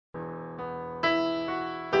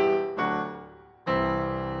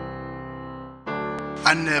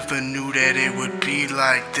I never knew that it would be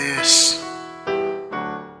like this.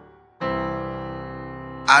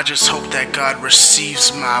 I just hope that God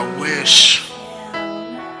receives my wish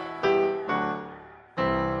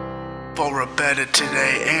for a better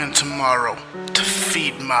today and tomorrow to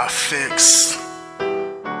feed my fix.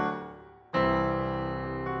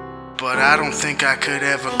 But I don't think I could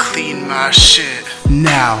ever clean my shit.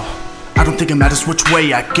 Now, I don't think it matters which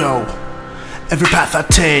way I go. Every path I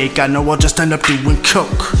take, I know I'll just end up doing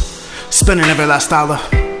coke, spending every last dollar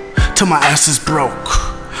till my ass is broke.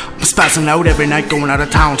 I'm spazzing out every night, going out of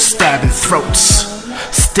town, stabbing throats,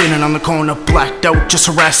 standing on the corner, blacked out, just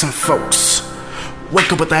harassing folks.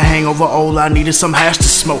 Wake up with a hangover, all I need is some hash to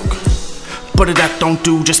smoke. But if that don't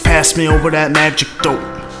do, just pass me over that magic dope.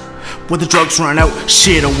 When the drugs run out,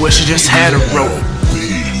 shit, I wish I just had a rope.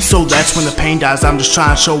 So that's when the pain dies. I'm just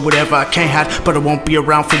trying to show whatever I can't hide, but I won't be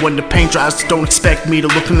around for when the pain dries. Don't expect me to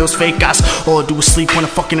look in those fake eyes. All I do is sleep when I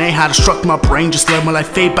fucking ain't high. Struck my brain, just let my life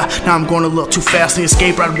fade by. Now I'm going a little too fast in the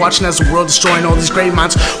escape ride, watching as the world destroying all these great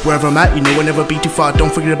minds. Wherever I'm at, you know I never be too far.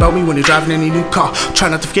 Don't forget about me when you're driving any new car. Try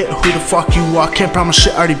not to forget who the fuck you are. Can't promise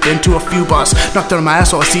shit, already been to a few bars. Knocked out of my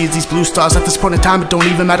ass, all I see is these blue stars. At this point in time, it don't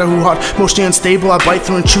even matter who hard. Mostly unstable, I bite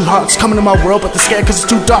through and chew hearts. Coming to my world, but they're scared cause it's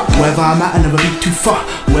too dark. Wherever I'm at, I never be too far.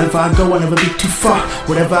 Wherever I go, I never be too far.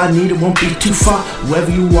 Whatever I need, it won't be too far. Wherever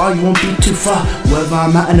you are, you won't be too far. Wherever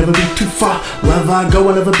I'm at, I never be too far. Wherever I go,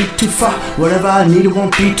 I never be too far. Whatever I need, it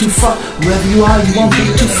won't be too far. Wherever you are, you won't be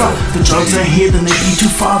too far. If the drugs ain't here, then they be too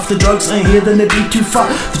far. If the drugs ain't here, then they be too far.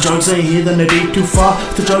 If the drugs ain't here, then they be too far.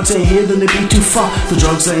 If the drugs ain't here, then they be too far. If the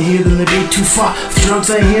drugs ain't here, then they be too far. If the drugs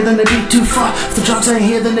ain't here, then they be too far. If the drugs ain't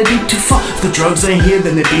here, then they be too far. If the drugs ain't here,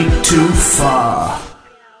 then they be too far.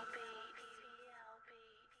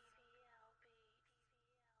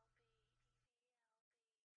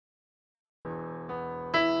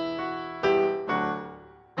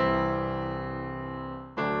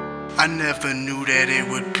 I never knew that it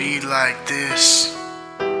would be like this.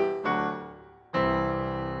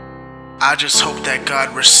 I just hope that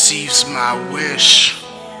God receives my wish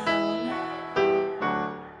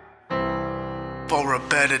for a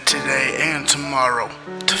better today and tomorrow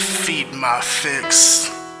to feed my fix.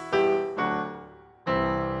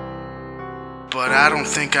 But I don't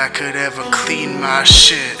think I could ever clean my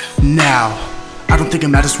shit. Now, I don't think it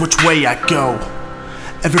matters which way I go.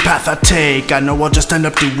 Every path I take, I know I'll just end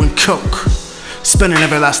up doing coke, spending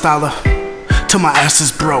every last dollar till my ass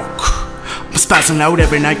is broke. I'm spazzing out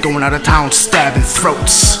every night, going out of town, stabbing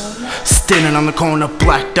throats, standing on the corner,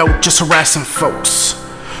 blacked out, just harassing folks.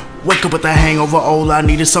 Wake up with a hangover, all I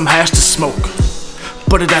need is some hash to smoke.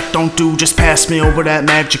 But if that don't do, just pass me over that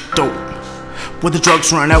magic dope. When the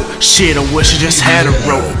drugs run out, shit, I wish I just had a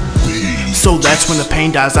rope. So that's when the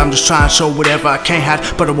pain dies. I'm just trying to show whatever I can't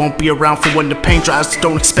hide, but I won't be around for when the pain dries.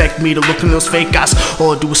 Don't expect me to look in those fake eyes.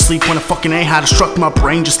 All I do is sleep when I fucking ain't high. Struck my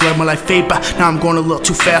brain, just let my life fade by. Now I'm going a little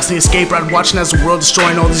too fast in the escape ride, watching as the world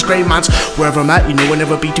destroying all these great minds. Wherever I'm at, you know I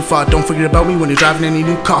never be too far. Don't forget about me when you're driving any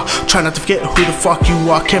new car. Try not to forget who the fuck you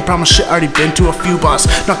are. Can't promise shit, already been to a few bars.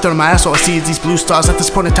 Knocked out of my ass, all I see is these blue stars. At this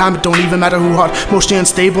point in time, it don't even matter who hard. Mostly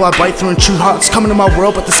unstable, I bite through and chew hearts. Coming to my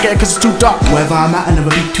world, but they're scared cause it's too dark. Wherever I'm at, I never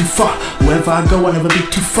be too far. Wherever I go, I never be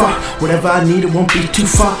too far. Whatever I need, it won't be too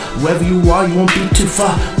far. Wherever you are, you won't be too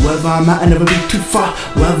far. Wherever I'm at, I never be too far.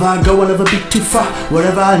 Wherever I go, I never be too far.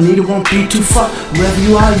 Whatever I need, it won't be too far. Wherever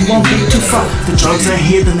you are, you won't be too far. If the drugs ain't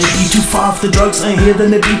here, then they be too far. If the drugs ain't here,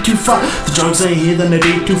 then they be too far. If the drugs ain't here, then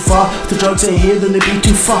they be too far. If the drugs ain't here, then they be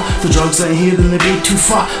too far. If the drugs ain't here, then they be too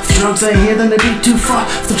far. If the drugs ain't here, then they be too far.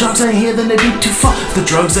 If the drugs ain't here, then they be too far. If the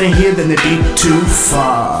drugs ain't here, then they be too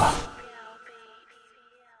far.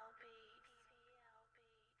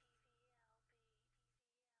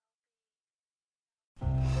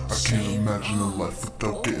 I can't imagine a life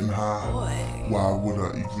without getting high. Why would I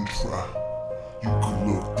even try? You could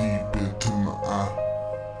look deep into my eye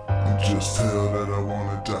and just tell that I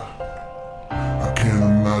wanna die. I can't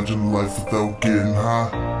imagine life without getting high.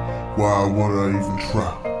 Why would I even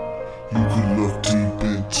try? You could look deep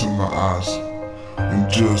into my eyes and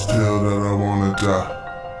just tell that I wanna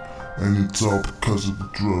die. And it's all because of the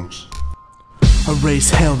drugs. I raise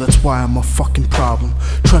hell, that's why I'm a fucking problem.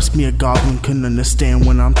 Trust me, a goblin can understand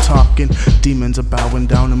when I'm talking. Demons are bowing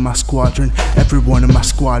down in my squadron. Everyone in my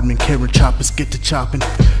squadman carrying choppers, get to chopping.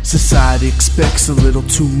 Society expects a little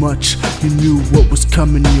too much. You knew what was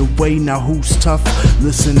coming your way, now who's tough?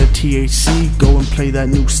 Listen to THC, go and play that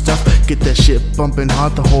new stuff. Get that shit bumping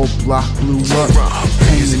hard, the whole block blew up.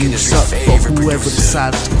 Hanging this up for whoever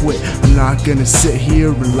decides to quit. I'm not gonna sit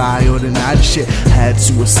here and lie or deny the shit. Had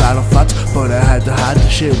suicidal thoughts, but I had to hide the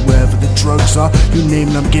shit wherever the drugs are. You name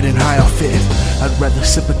it, I'm getting high off it. I'd rather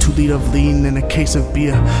sip a 2 liter of lean than a case of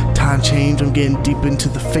beer. Time change, I'm getting deep into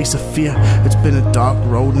the face of fear. It's been a dark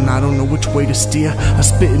road and I don't know which way to steer. I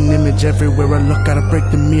spit an image everywhere I look, gotta break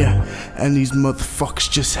the mirror. And these motherfuckers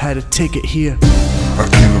just had to take it here. I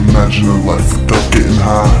can't imagine a life without getting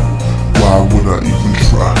high. Why would I even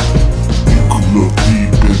try? You could look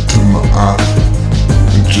deep into my eye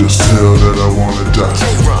and just tell that I wanna die.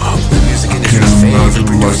 I can't imagine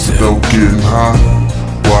a life without getting high.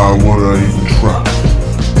 Why would I even try?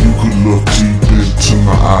 You could look deep into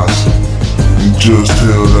my eyes and just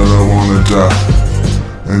tell that I wanna die.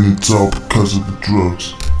 And it's all because of the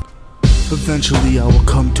drugs. Eventually I will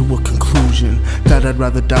come to a conclusion that I'd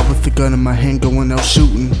rather die with a gun in my hand going out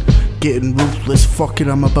shooting. Getting ruthless, fuck it,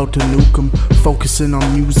 I'm about to nuke 'em. Focusing on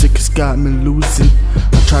music has got me losing.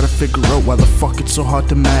 I try to figure out why the fuck it's so hard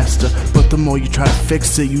to master, but the more you try to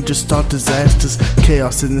fix it, you just start disasters.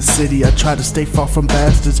 Chaos in the city, I try to stay far from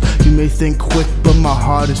bastards. You may think quick, but my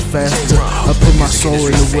heart is faster. I put my soul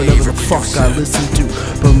into whatever the fuck I listen to,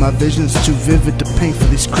 but my vision's too vivid to paint for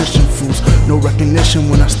these Christian fools. No recognition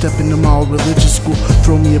when I step into my old religious school.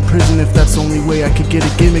 Throw me in prison if that's the only way I could get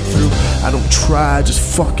a gimmick through. I don't try, I just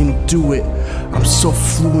fucking do it. I'm so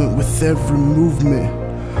fluent with every movement.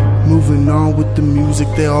 Moving on with the music,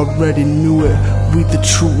 they already knew it. We the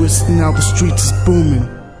truest, now the streets is booming.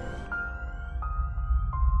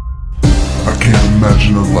 I can't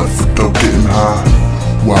imagine a life without getting high.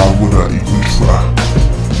 Why would I even try?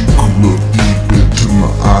 You could look deep into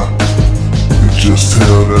my eye and just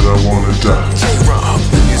tell that I wanna die.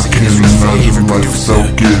 I can't imagine life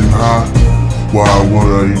without getting high. Why would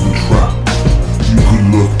I even try? You could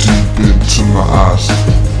look deep into my eyes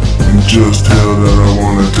and just tell that I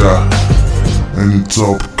wanna die. And it's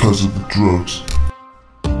all because of the drugs.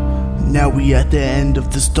 Now we at the end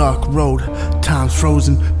of this dark road. Time's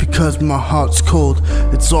frozen because my heart's cold.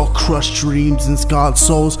 It's all crushed dreams and scarred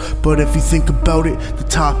souls, but if you think about it, the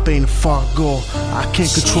top ain't a far goal. I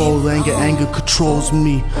can't control anger, anger controls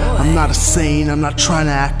me. I'm not a saint, I'm not trying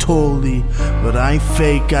to act holy, but I ain't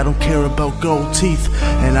fake, I don't care about gold teeth.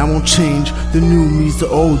 And I won't change, the new me's the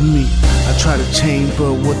old me. I try to change,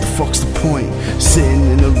 but what the fuck's the point? Sitting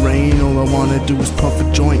in the rain, all I wanna do is puff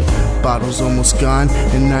a joint. Bottle's almost gone,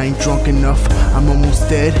 and I ain't drunk enough. I'm almost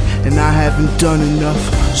dead, and I haven't done enough.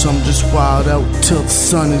 So I'm just wild out till the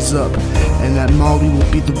sun is up. And that Molly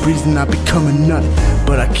will be the reason I become a nut.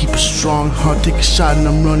 But I keep a strong heart, take a shot and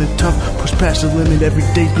I'm running tough. Push past the limit, every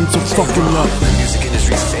day's been so fucking rough. The music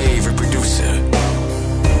industry's favorite producer.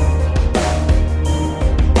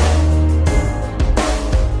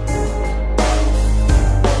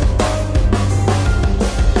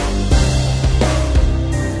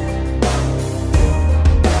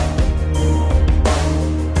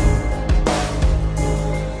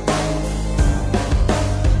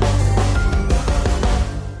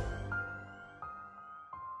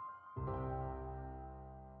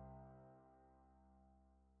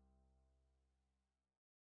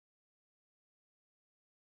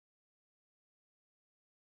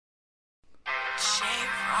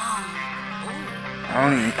 I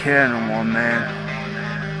don't even care no more, man.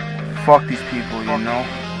 Fuck these people, you know?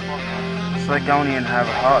 It's like I don't even have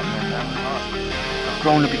a heart no more. I've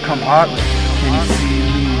grown to become heartless. Can you see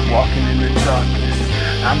me walking in the darkness?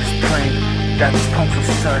 I'm just praying that these punks will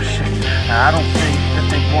start shit. I don't think that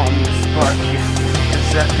they want me to spark it, 'cause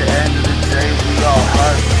at the end of the day, we all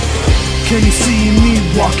heartless. Can you see me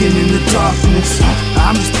walking in the darkness?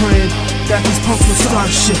 I'm just praying that these punks will start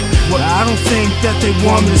shit. Well, I don't think that they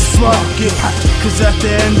want me to spark it, 'cause at the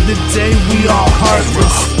end of the day, we all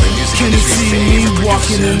heartless. Can you see me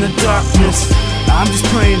walking in the darkness? I'm just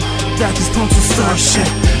praying that these punks will start shit.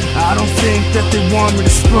 I don't think that they want me to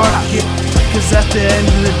spark it, 'cause at the end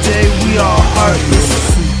of the day, we all heartless.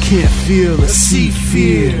 We can't feel or see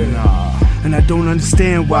fear, and I don't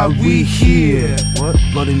understand why we here. What?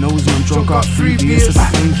 Bloody nose when I'm drunk off 3 beers. It's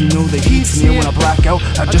things you know that heat's near. When I black out,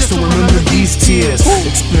 I just don't remember these tears.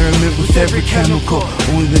 Experiment with every chemical.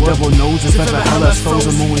 Only the devil knows if ever hell has froze.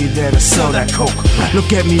 I'm only there to sell that coke.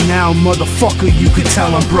 Look at me now, motherfucker, you can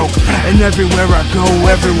tell I'm broke. And everywhere I go,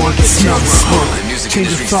 everyone can smell the smoke.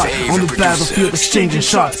 Change of thought on the battlefield, exchanging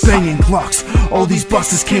shots, banging Glocks. All these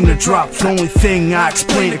busters came to drop. The only thing I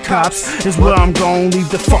explain to cops is where I'm going, leave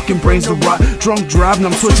the fucking brains to rot. Drunk driving,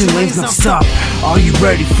 I'm switching lanes non-stop. Are you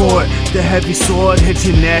ready for it? The heavy sword hits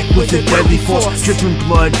your neck with a deadly force, dripping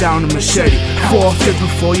blood down a machete. Forfeit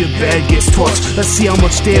before your bed gets torched. Let's see how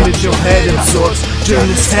much damage your head absorbs during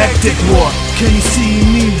this hectic war. Can you see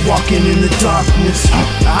me walking in the darkness?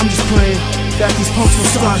 I'm just praying that these punks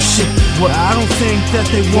will start shit. But I don't think that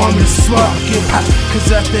they want me to spark it,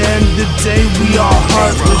 cause at the end of the day we are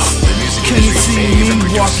heartless. Can you see me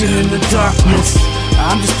walking in the darkness?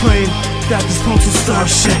 I'm just praying that these punks will start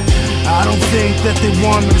shit. I don't think that they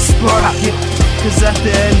want me to spark it, cause at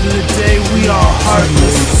the end of the day we are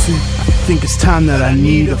heartless. I think it's time that I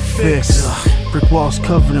need a fix. Brick walls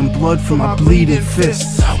covered in blood from my bleeding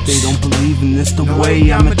fists. They don't believe in this the way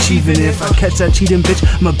I'm achieving it. If I catch that cheating bitch,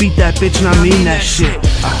 I'ma beat that bitch and I mean that shit.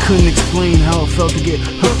 I couldn't explain how it felt to get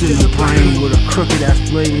hooked in the brain with a crooked ass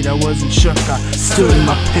blade. I wasn't shook, I stood in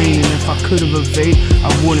my pain. And if I could have evaded, I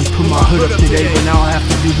wouldn't put my hood up today. But now I have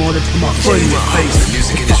to do more than put my foot in your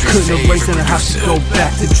face. If I couldn't erase, then I have to go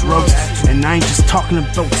back to drugs. And I ain't just talking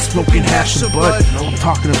about smoking hash and bud. I'm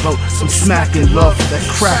talking about some smacking love, that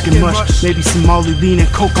cracking mush, maybe some Molly lean and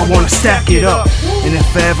coke. I wanna stack it up. And if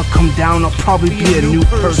I ever come down, I'll probably be a new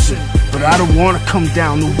person. But I don't wanna come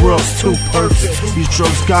down, the world's too perfect. These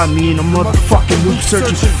drugs got me in a motherfucking loop,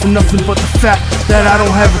 searching for nothing but the fact that I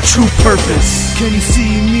don't have a true purpose. Can you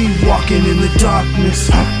see me walking in the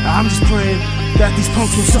darkness? I'm just praying that these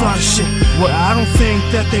punks will start shit. Well, I don't think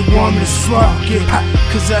that they want me to spark it,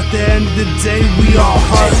 cause at the end of the day we are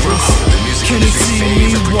heartless. Can you see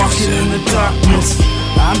me walking in the darkness?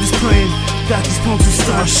 I'm just praying that these punks will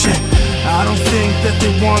start shit. I don't think that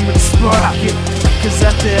they want me to spark it, cause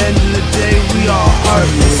at the end of the day we are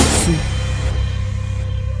heartless.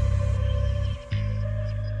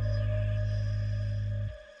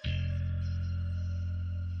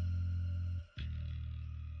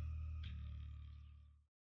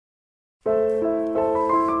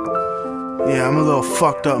 Yeah, I'm a little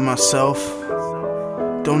fucked up myself.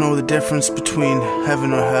 Don't know the difference between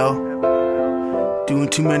heaven or hell. Doing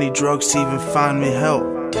too many drugs to even find me help.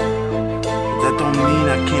 But that don't mean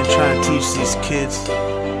I can't try and teach these kids.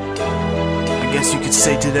 I guess you could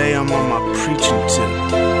say today I'm on my preaching tip.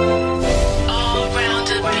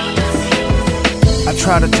 I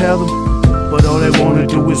try to tell them, but all they wanna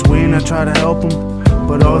do is win. I try to help them,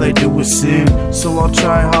 but all they do is sin. So I'll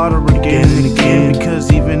try harder again and again,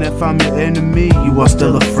 because even if I'm your enemy, you are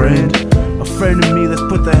still a friend. A friend of me, let's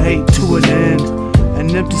put the hate to an end.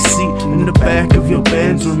 An empty seat in the back of your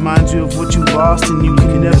Benz reminds you of what you lost and you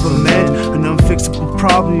can never mend. An unfixable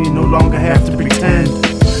problem, you no longer have to pretend.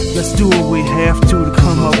 Let's do what we have to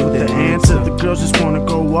come up with the answer. The girls just wanna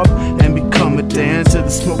grow up and become a dancer. They're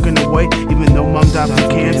smoking away even though mom died from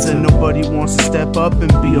cancer. Nobody wants to step up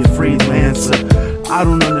and be a freelancer. I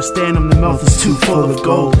don't understand them, the mouth is too full of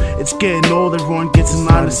gold. It's getting old, everyone gets in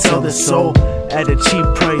line to sell their soul at a cheap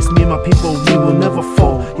price. Me and my people, we will never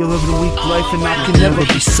fold. You live a weak life and I can never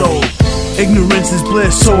be sold. Ignorance is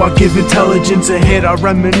bliss, so I give intelligence a hit. I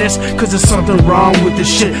reminisce, cause there's something wrong with this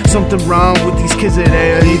shit. Something wrong with these kids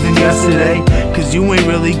today or even yesterday. Cause you ain't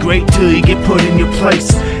really great till you get put in your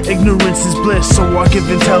place. Ignorance is bliss, so I give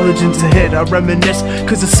intelligence a hit. I reminisce,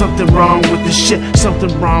 cause there's something wrong with this shit.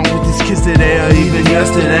 Something wrong with these kids today or even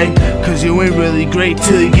yesterday. Cause you ain't really great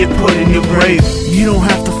till you get put in your grave. You don't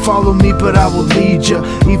have to follow me, but I will lead ya.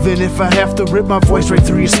 Even if I have to rip my voice right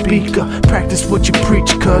through your speaker. Practice what you preach,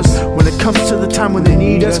 cause when it comes to the time when they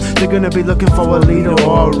need us, they're gonna be looking for a leader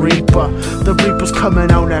or a reaper. The reaper's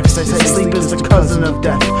coming out next. They say sleep is the cousin of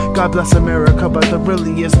death. God bless America, but there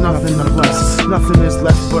really is nothing to bless. Nothing is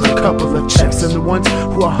left but a couple of checks, and the ones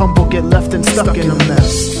who are humble get left and stuck in a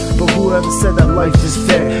mess. But whoever said that life is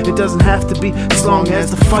fair, it doesn't have to be as long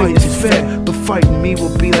as the fight is fair. But fighting me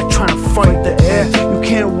will be like trying to fight the air. You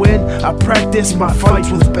can't win, I practice my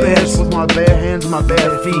fights with bears, with my bare hands and my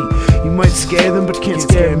bare feet. You might scare them but can't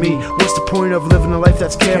scare me. What's the point of living a life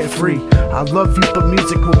that's carefree? I love you but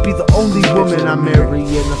music will be the only woman I marry,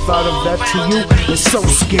 and the thought of that to you is so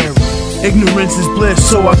scary. Ignorance is bliss,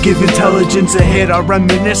 so I give intelligence a hit. I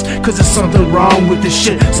reminisce, cause there's something wrong with this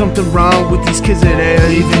shit. Something wrong with these kids today or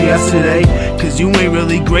even yesterday. Cause you ain't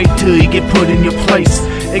really great till you get put in your place.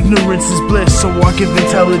 Ignorance is bliss, so I give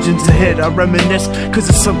intelligence a hit. I reminisce, cause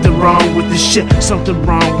there's something wrong with this shit. Something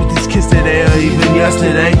wrong with these kids today or even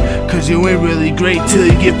yesterday. Cause you ain't really great till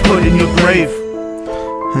you get put in your grave.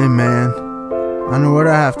 Hey man, I know what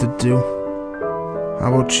I have to do.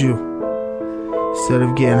 How about you? Instead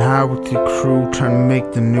of getting high with your crew, trying to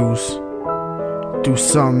make the news, do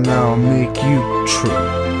something that'll make you true.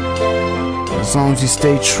 As long as you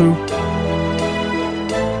stay true,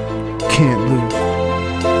 can't lose.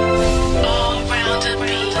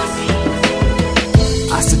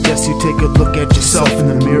 I suggest you take a look at yourself in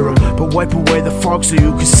the mirror, but wipe away the fog so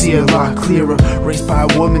you can see a lot clearer. Raised by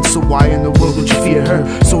a woman, so why in the world would you fear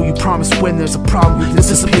her? So you promise when there's a problem, you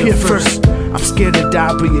disappear first. I'm scared to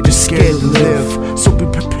die, but you're just scared to live. So be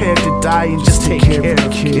prepared to die and just take care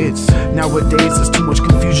of kids. Nowadays there's too much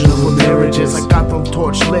confusion over marriages. I got the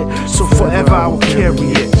torch lit, so forever I will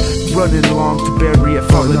carry it. Running along to bury it,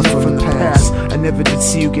 falling from the past. I never did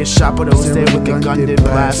see you get shot, but I was there when the gun did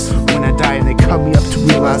blast. When I die and they cut me up to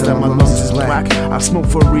realize that my lungs is black. I smoke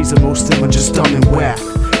for a reason, most of them are just dumb and whack.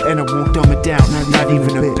 And I won't dumb it down, not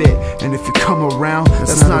even a bit. And if you come around,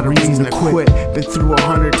 that's not a reason to quit. Been through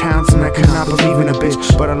 100 towns and I cannot believe in a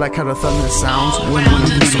bitch. But I like how the thunder sounds when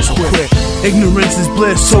it's so quick. Ignorance is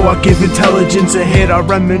bliss, so I give intelligence a hit. I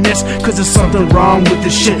reminisce, cause there's something wrong with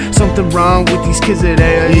this shit. Something wrong with these kids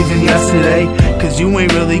today, or even yesterday. Cause you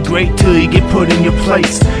ain't really great till you get put in your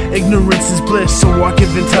place. Ignorance is bliss, so I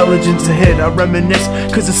give intelligence a hit. I reminisce,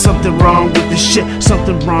 cause there's something wrong with this shit.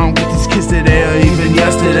 Something wrong with these kids today, or even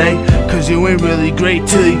yesterday. Cause you ain't really great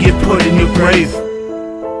till you get put in your grave.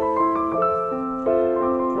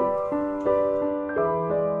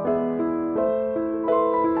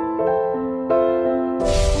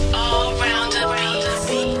 All round a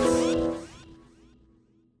beat.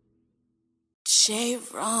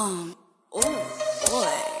 J.R.U.G.S. Oh boy.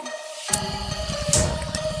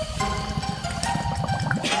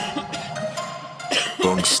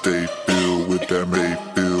 Lungs stay filled with that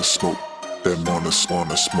Mayfield smoke. That wanna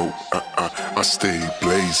smoke. I stay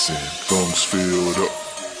blazing. Lungs filled up.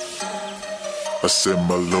 I said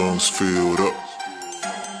my lungs filled up.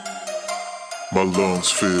 My lungs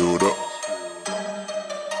filled up.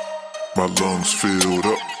 My lungs filled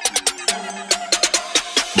up.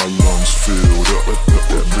 My lungs filled up.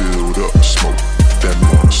 That filled up smoke. That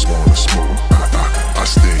wanna smoke. I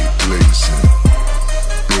stay blazing.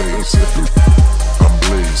 Blazing. I'm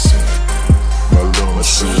blazing. My lungs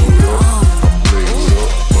filled up. I'm blazed up.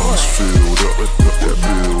 Lungs filled up. That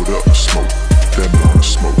filled up smoke. That wanna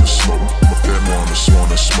smoke. That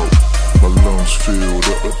wanna smoke. My lungs filled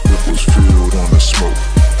up. It was filled on the smoke.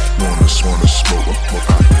 Wanna smoke.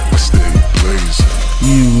 I stay blazing.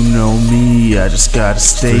 You know me, I just gotta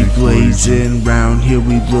stay blazing. Round here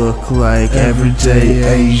we look like everyday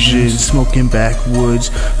Asians. Smoking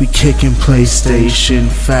backwoods, we kicking PlayStation.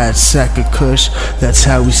 Fat sack of kush, that's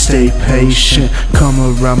how we stay patient. Come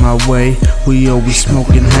around my way, we always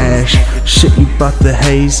smoking hash. Shit, you bout the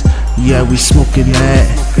haze? Yeah, we smoking that.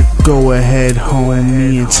 Go ahead,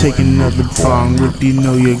 homie, and take another bong rip. You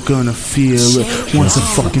know you're gonna feel it once a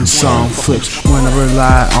fucking song flips. When I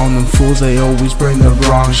rely on them fools, they always bring the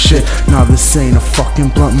wrong shit. Nah, this ain't a fucking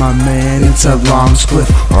blunt, my man, it's a long split.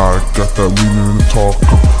 I got that weed in the talk,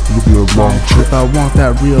 it'll be a long trip. I want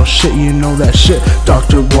that real shit, you know that shit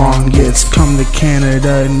Dr. Wong gets. Come to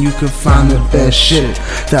Canada and you can find the best shit.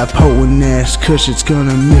 That potent ass kush, it's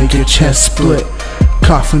gonna make your chest split.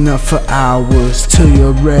 Coughing up for hours till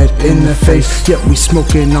you're red in the face. Yet we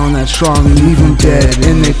smoking on that strong and leave them dead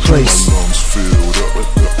in their place. My lungs filled up,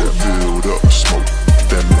 that filled up smoke.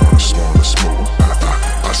 That wanna smoke.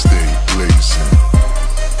 I stay blazing.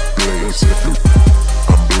 Blazing.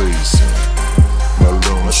 I'm blazing. My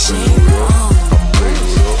lungs filled up. I'm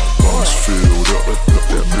blazed up. Lungs filled up,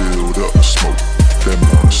 that filled up smoke. That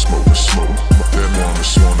wanna smoke. That wanna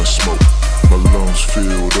smoke. My lungs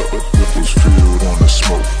filled up, it was filled on the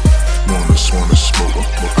smoke. Wanna smoke.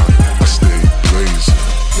 I stay blazing.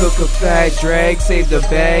 Took a fat drag, saved a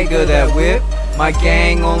bag of that whip. My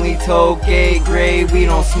gang only toke A grade, we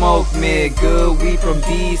don't smoke mid. Good weed from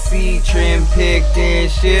DC, trim, picked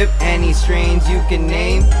and shipped. Any strains you can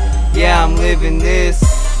name, yeah, I'm living this.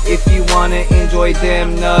 If you wanna enjoy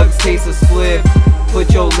them nugs, taste a split.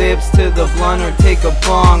 Put your lips to the blunt or take a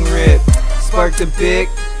bong rip. Spark the bic,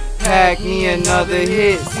 pack me another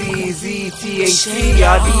hit. CZ, THC,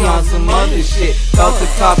 I be on some other shit. About to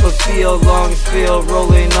cop a field, lungs filled,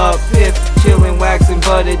 rolling up piff. Chillin', waxing,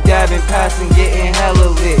 butter, dabbing, passing, getting hella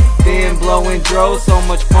lit. Been blowing dro, so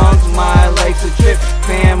much funk, my life's a trip.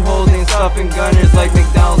 Fam holding stuff and gunners like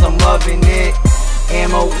McDonald's, I'm loving it.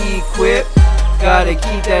 Ammo equipped, gotta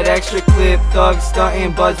keep that extra clip. Thugs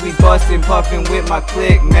stuntin', buds we bustin', puffin' with my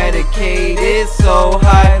click. Medicated so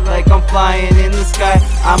high, like I'm flying in the sky.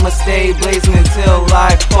 I'ma stay blazing until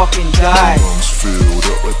I fucking die. My lungs filled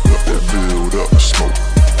up, that filled up smoke.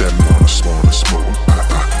 That wanna smoke.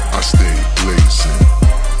 I stay blazing.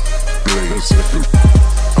 Blazing.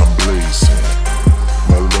 I'm blazing.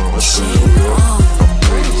 My lungs filled up. I'm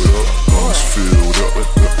blazed up. Lungs filled up,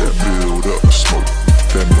 that filled up smoke.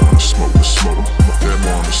 That wanna smoke. That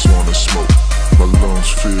wanna smoke. My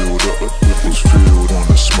lungs filled up, it was filled on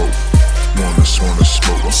the smoke. Wanna smoke.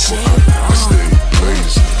 I stay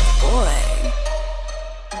blazing. Boy.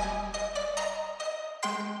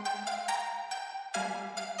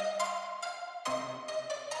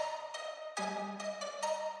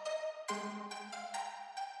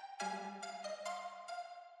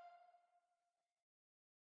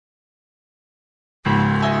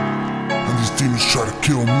 demons try to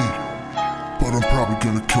kill me, but I'm probably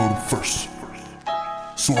gonna kill them first.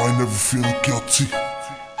 So I ain't never feeling guilty.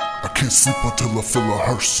 I can't sleep until I feel a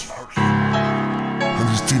hearse. And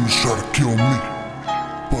these demons try to kill me,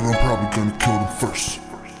 but I'm probably gonna kill them first.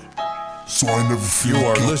 So I never feel You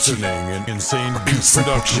are guilty. listening in Insane I Beat can't sleep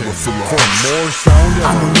Production. until I feel a For hearse. more sound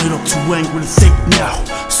I'm a little too angry to think now,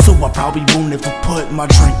 so I probably won't ever put my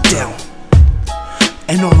drink down.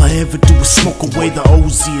 And all I ever do is smoke away. The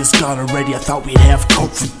OZ is gone already. I thought we'd have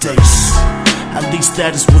coke for days. At least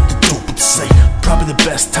that is what the dope would say. Probably the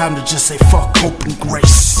best time to just say fuck hope and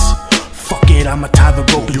grace. Fuck it, I'ma tie the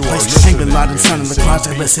rope in place. Hang the lot and son in the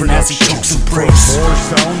closet, listen as he chokes and prays.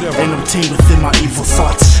 And I'm tamed within my evil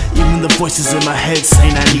thoughts. Even the voices in my head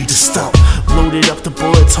saying I need to stop. Loaded up the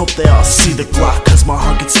bullets, hope they all see the Glock. Cause my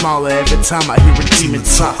heart gets smaller every time I hear a demon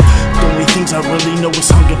talk. The only things I really know is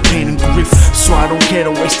hunger, pain, and grief. So I don't care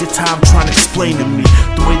to waste their time trying to explain to me.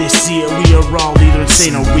 The way they see it, we are all either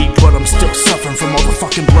insane or weak. But I'm still suffering from all the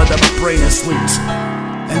fucking blood that my brain has leaked.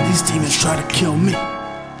 And these demons try to kill me,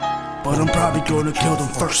 but I'm probably gonna kill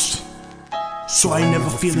them first. So I ain't never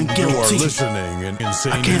feeling You are guilty. listening in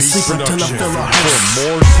Insane I can't Beat sleep until I Production. feel a For hearse.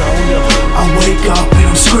 more sound I wake up and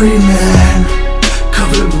I'm screaming,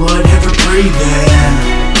 covered in blood, heavy breathing.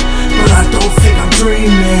 But I don't think I'm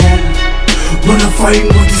dreaming when I'm fighting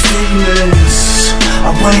with these demons.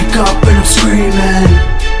 I wake up and I'm screaming,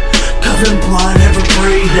 covered in blood, heavy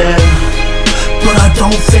breathing. But I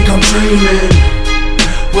don't think I'm dreaming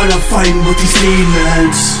when I'm fighting with these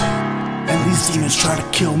demons. And these demons try to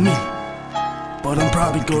kill me, but I'm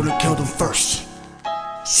probably gonna kill them first.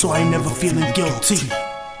 So I ain't never feeling guilty.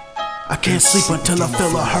 I can't sleep until I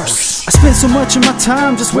feel a hearse. I spend so much of my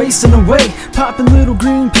time just wasting away, popping little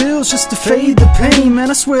green pills just to fade the pain. Man,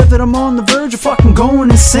 I swear that I'm on the verge of fucking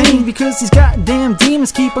going insane, because these goddamn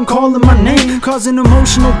demons keep on calling my name, causing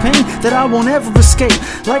emotional pain that I won't ever escape.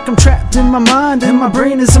 Like I'm trapped in my mind and my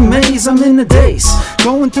brain is a maze. I'm in a daze,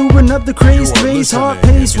 going through another crazed phase, hard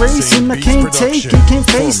paced race, and I can't take it, can't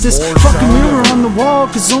face this fucking mirror on the wall.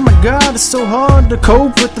 Cause oh my god, it's so hard to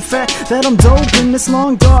cope with the fact that I'm dope in this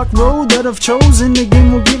long dark road that I've chosen. The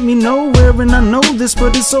game will get me nowhere, and I know this,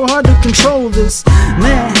 but it's so hard to control this.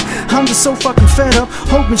 Man, I'm just so fucking fed up,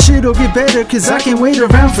 hoping shit'll get better, cause I can't wait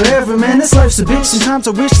around forever. Man, this life's a bitch, sometimes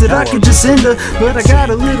I wish that I could just end her, but I got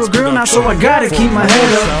a little girl now, so I gotta keep my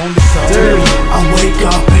head up. Dirty. I wake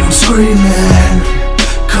up and I'm screaming,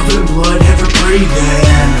 covered in blood, heavy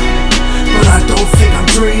breathing. But I don't think I'm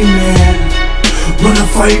dreaming when I'm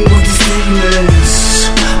fighting with these demons.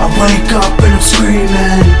 I wake up and I'm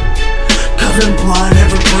screaming, covered in blood,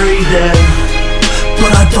 heavy breathing.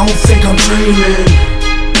 But I don't think I'm dreaming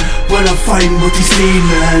when I'm fighting with these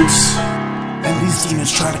demons. And these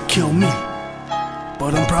demons try to kill me,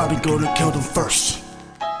 but I'm probably gonna kill them first.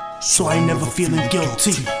 So I ain't never feeling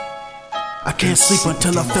guilty. I can't sleep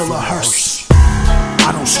until I feel a hearse.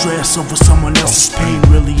 I don't stress over someone else's pain.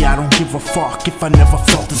 Really, I don't give a fuck if I never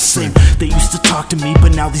felt the same. They used to talk to me,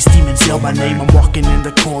 but now these demons yell my name. I'm walking in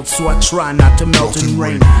the cold, so I try not to melt in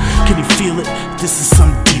rain. Can you feel it? This is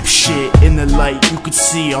some deep shit. In the light, you could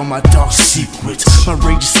see all my dark secrets. My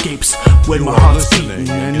rage escapes when my heart's beating,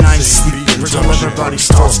 and I ain't sleeping until everybody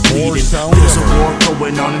starts bleeding. There's a war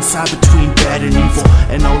going on inside between bad and evil,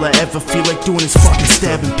 and all I ever feel like doing is fucking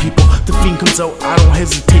stabbing people. The fiend comes out, I don't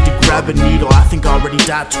hesitate to grab a needle. I think I already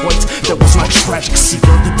died twice, that was my tragic sequel.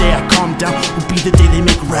 The day I calm down will be the day they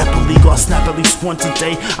make rap illegal. I snap at least once a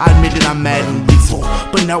day, I admit it, I'm mad and lethal.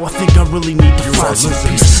 But now I think I really need to find some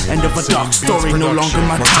peace. End of a dark story, no longer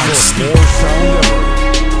my time to speak.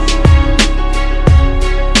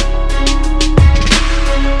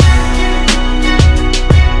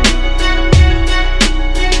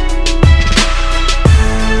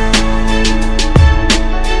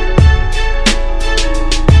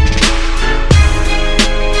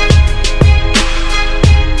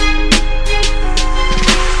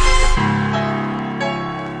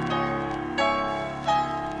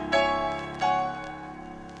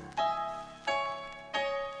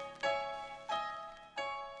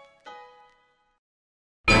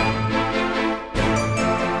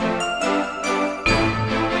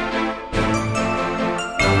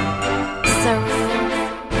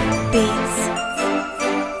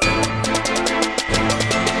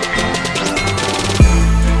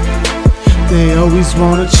 They always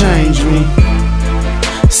wanna change me,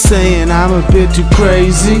 saying I'm a bit too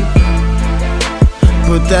crazy.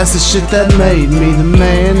 But that's the shit that made me the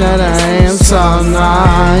man that I am, so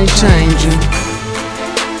I ain't changing.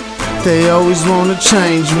 They always wanna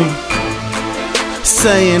change me,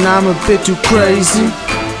 saying I'm a bit too crazy.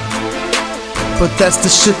 but that's the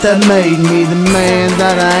shit that made me the man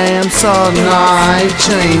that I am, so nah, I ain't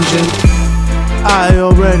changing. I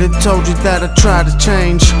already told you that I tried to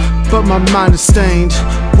change, but my mind is stained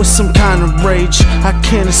with some kind of rage I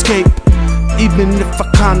can't escape. Even if I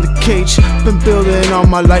climb the cage, been building all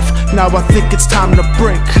my life, now I think it's time to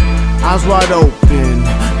break. Eyes wide open,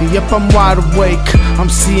 yep, I'm wide awake. I'm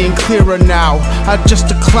seeing clearer now, I just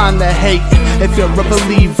decline the hate. If you're a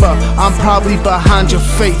believer, I'm probably behind your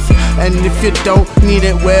faith. And if you don't need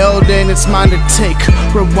it, well then it's mine to take.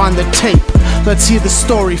 Rewind the tape, let's hear the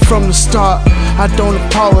story from the start. I don't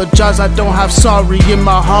apologize, I don't have sorry in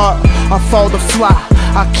my heart. I fall to fly,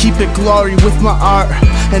 I keep it glory with my art.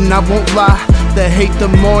 And I won't lie, they hate the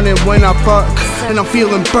morning when I bark, and I'm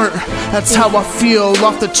feeling burnt, that's how I feel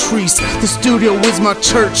off the trees. The studio is my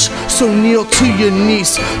church, so kneel to your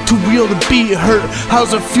knees. Too real to be hurt,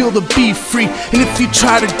 how's it feel to be free? And if you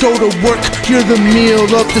try to go to work, you're the meal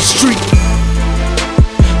of the street.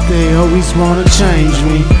 They always wanna change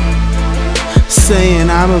me, saying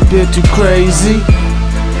I'm a bit too crazy,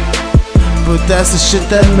 but that's the shit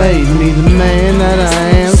that made me the man that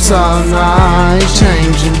I am, so nah, I ain't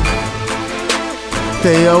changing.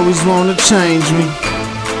 They always wanna change me,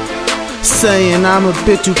 saying I'm a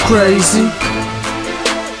bit too crazy,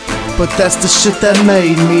 but that's the shit that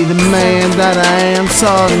made me the man that I am, so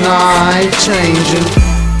nah, I ain't changing.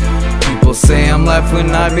 People say I'm left when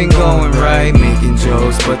I've been going right, making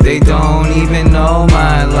jokes, but they don't even know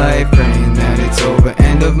my life. Praying that it's over,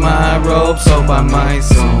 end of my ropes, hope I might.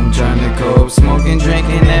 So I'm trying to cope, smoking,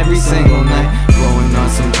 drinking every single night, blowing on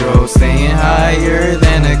some drugs, staying higher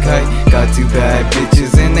than a kite. Got two bad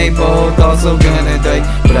bitches and they both also gonna die.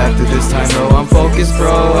 But after this time though, I'm focused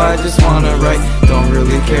bro, I just wanna write. Don't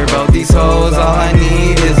really care about these hoes, all I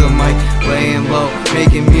need is a mic. Laying low,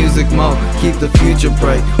 making music mo, keep the future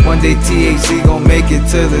bright. One day THC gon' make it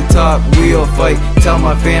to the top, we'll fight. Tell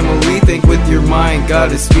my family, think with your mind,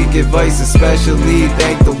 gotta speak advice, especially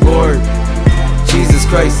thank the Lord Jesus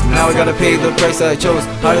Christ. Now I gotta pay the price that I chose.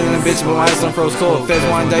 Harder than a bitch, but my eyes on froze cold. Feds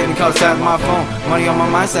one day and calls tapping my phone. Money on my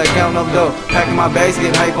mindset, counting up dough. Packing my bags,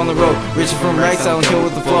 getting hype on the road. Richer from rags, I don't kill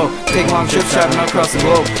with the flow. Take long trips, traveling across the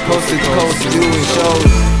globe, coast to coast, doing shows.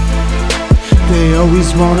 They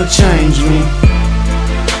always wanna change me,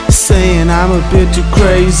 saying I'm a bit too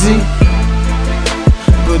crazy,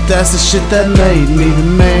 but that's the shit that made me the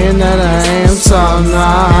man that I am, so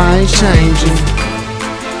nah, I ain't changing.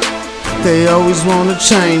 They always wanna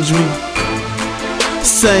change me,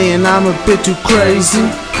 saying I'm a bit too crazy,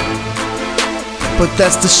 but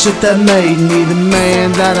that's the shit that made me the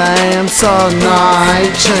man that I am, so nah, I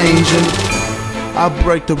ain't changing. I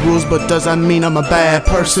break the rules, but does that mean I'm a bad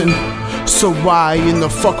person? So why in the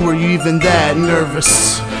fuck were you even that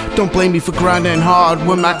nervous? Don't blame me for grinding hard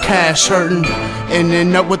when my cash hurtin'. In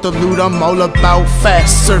and out with the loot, I'm all about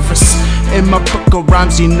fast surface. In my book of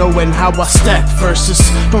rhymes, you know and how I stack verses.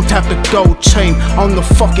 Don't tap the gold chain on the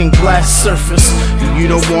fucking glass surface. You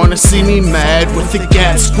don't wanna see me mad with the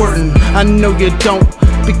gas squirtin'. I know you don't,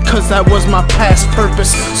 because that was my past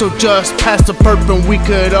purpose. So just pass the perp and we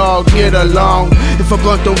could all get along. If a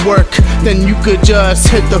blunt don't work, then you could just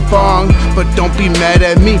hit the bong. But don't be mad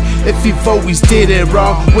at me if you've always did it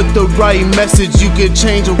wrong. With the right message, you could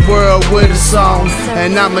change a world with a song.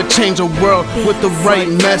 And I'ma change a world with the right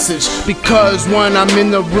message, because when I'm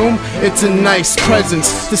in the room, it's a nice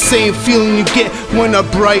presence. The same feeling you get when a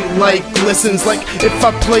bright light glistens. Like if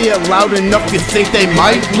I play it loud enough, you think they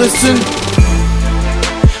might listen?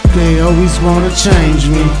 They always wanna change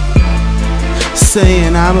me,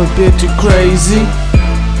 saying I'm a bit too crazy,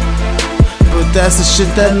 but that's the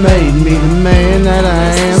shit that made me the man that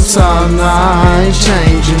I am, so nah, I ain't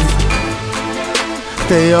changing.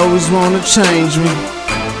 They always wanna change me,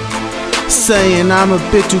 saying I'm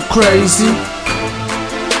a bit too crazy,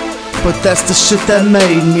 but that's the shit that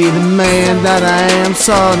made me the man that I am,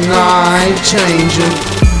 so nah, I ain't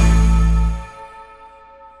changing.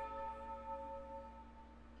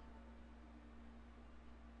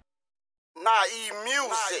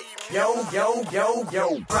 Yo,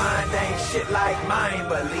 grind ain't shit like mine,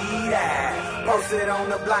 believe that. Posted on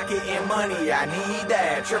the block, getting money, I need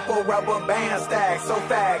that. Triple rubber band stack, so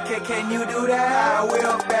fat, can you do that? I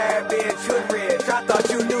will, bad bitch, hood rich, I thought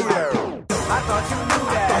you knew that. I thought you knew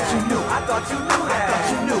that. I thought you knew. I thought you knew that. I thought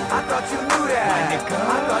you knew. I thought you knew that. My nigga.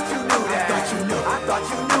 I thought you knew that. I thought you knew. I thought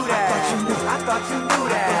you knew that. I thought you knew. I thought you knew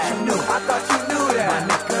that. I thought you knew. I thought you knew that. My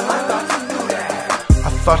nigga. I thought you knew that. I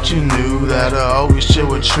thought you knew that I always chill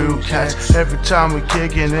with true cats. Every time we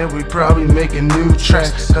kickin' it, we probably making new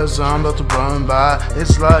tracks. Cause I'm about to run by,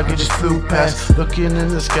 it's like it just flew past. Looking in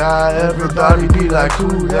the sky, everybody be like,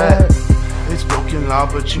 who that? It's broken law,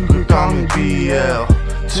 but you can call me BL.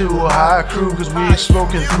 To a high crew, cause we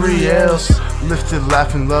smoking 3 L's. Lifted,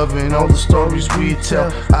 laughing, loving all the stories we tell.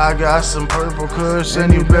 I got some purple kush,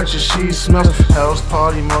 and you betcha she smells. Hell's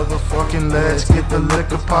party, motherfucking, let's get the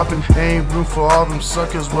liquor poppin'. Ain't room for all them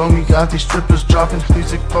suckers when we got these strippers dropping.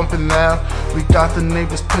 Music pumping loud, we got the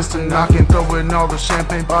neighbors pissed and knocking. Throwing all the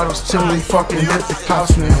champagne bottles till we fucking hit the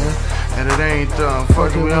cops, man. And it ain't done,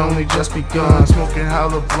 fucking we only just begun. Smoking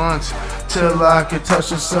hella blunts till I can touch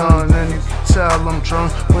the sun. And you can tell I'm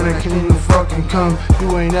drunk when it can even fucking come.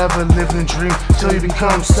 You ain't ever lived a dream till you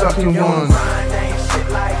become stuck in one. Mind ain't shit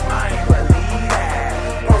like mine, believe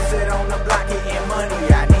that. Posted on the block, getting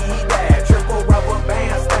money, I need that. Triple rubber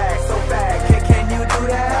band stack, so fat. Can you do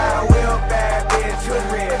that? I will, bad bitch, you're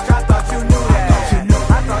rich. I thought you knew that.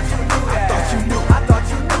 I thought you knew that. I thought you knew. I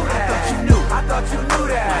thought you knew that. I thought you knew. I thought you knew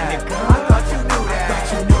that. I thought you knew that. I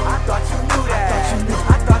thought you knew. I thought you knew that. I thought you knew.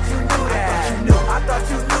 I thought you knew that. I thought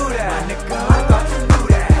you knew that. I thought you knew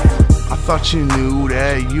that. I thought you knew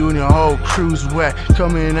that you and your whole crew's whack.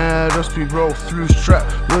 Coming at us, we roll through strap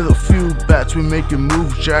with a few bats. We make it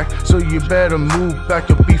move, Jack. So you better move back.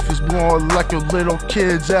 Your beef is more like your little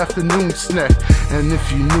kid's afternoon snack. And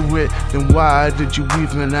if you knew it, then why did you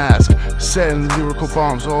even ask? Setting lyrical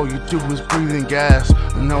bombs, all you do is breathing gas.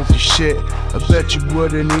 And all the shit, I bet you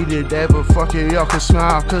wouldn't need it ever. Fuck it, y'all can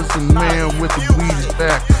smile, cause the man with the weed is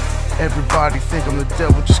back. Everybody think I'm the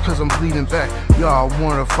devil just cause I'm bleeding back. Y'all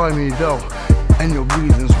wanna fight me though, and your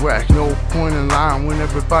reason's whack. No point in lying when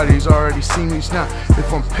everybody's already seen me snap.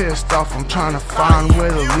 If I'm pissed off, I'm trying to find where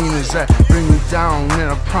the lean is at. Bring me down, and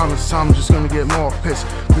I promise I'm just gonna get more pissed.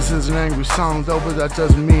 This is an angry song though, but that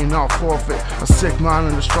doesn't mean I'll forfeit. A sick mind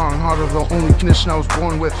and a strong heart are the only condition I was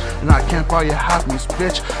born with. And I can't buy your happiness,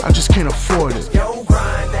 bitch, I just can't afford it. Yo,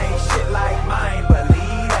 grind ain't shit like mine,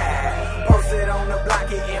 believe that. Posted on the block,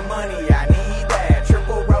 getting money, I need that.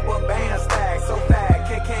 Triple rubber band stack, so fat.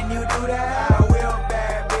 Can you do that? I will,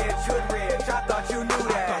 bad bitch, you're rich. I thought you knew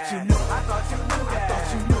that. I thought you knew. I thought you knew that. I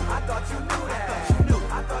thought you knew. I thought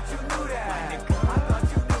you knew that. I thought you knew. I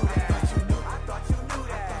thought you knew that. I thought you knew that. I thought you knew. I thought you knew that. I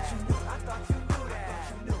thought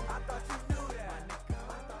you knew. I thought you knew that. I thought you knew. I thought you knew that. I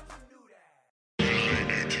thought you knew that.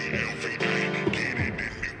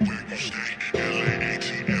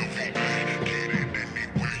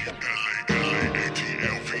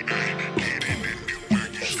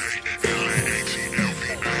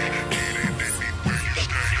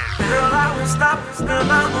 Girl, I won't stop, girl,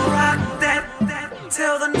 I'ma rock that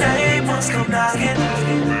till the neighbors come knocking.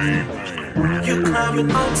 You're climbing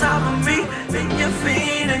on top of me, and you're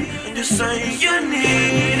feeding, and you say you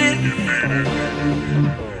need it.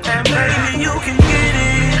 And baby, you can get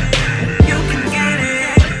it, you can get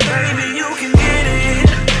it, baby, you can get it,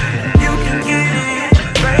 you can get it,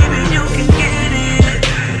 baby, you can get it,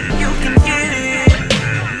 you can get it,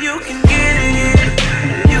 you can get it,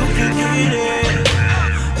 you can get it.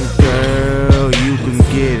 Girl, you can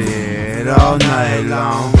get it all night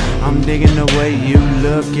long. I'm digging the way you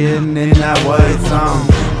looking in that white thong.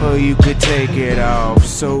 Or you could take it off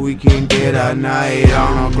so we can get our night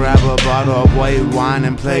on. I'll grab a bottle of white wine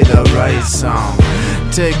and play the right song.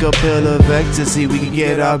 Take a pill of ecstasy, we can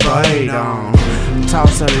get our bite on.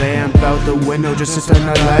 Toss a lamp out the window just to turn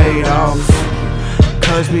the light off.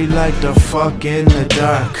 Cause we like to fuck in the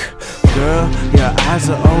dark. Girl, your eyes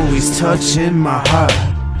are always touching my heart.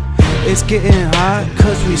 It's getting hot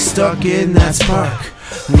cause we stuck in that spark.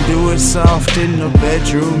 Do it soft in the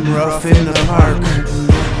bedroom, rough in the park.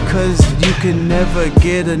 Cause you can never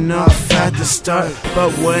get enough at the start.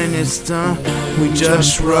 But when it's done, we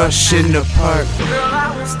just rush in the park. Girl,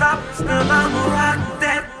 I won't stop, girl, I'ma rock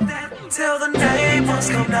that till the neighbors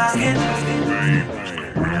come knocking.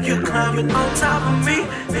 You're climbing on top of me,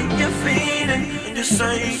 and you're feeding, and you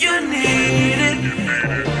say you need it.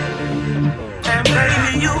 And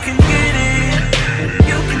baby, you can get it,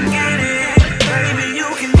 you can get it, baby, you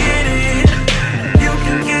can get it, you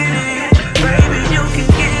can get it, baby, you can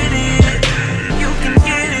get it, you can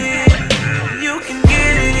get it, you can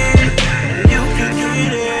get it, you can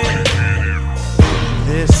get it.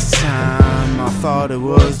 This time I thought it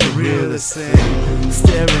was the realest thing.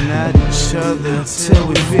 Staring at each other till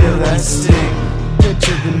we feel that sting.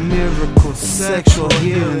 Picture the miracle sexual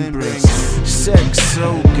healing brings. Sex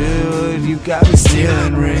so good, you got me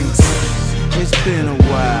stealing rings. It's been a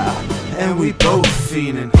while, and we both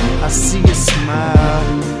feeling. I see you smile,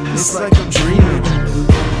 it's like I'm dreaming.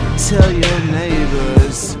 Tell your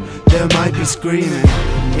neighbors, they might be screaming.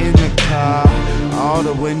 In the car, all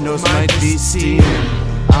the windows might be steaming.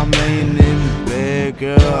 I'm laying in bed,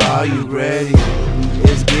 girl, are you ready?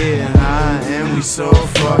 It's getting hot and we so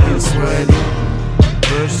fucking sweaty.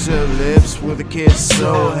 Push your lips with a kiss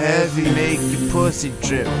so heavy, make your pussy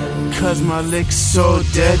drip, cause my lick's so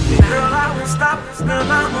deadly. Girl, I won't stop,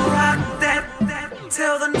 girl, I'ma rock that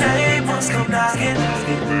till the neighbors come knocking.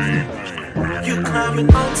 You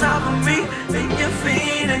climbing on top of me, and you're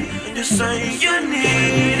feeding, and you say you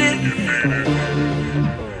need it.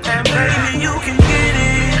 And baby, you can get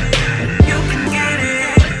it, you can get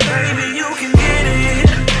it, baby, you can get it,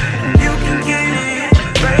 you can get it,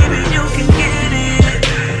 baby, you can get it,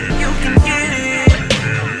 you can get it,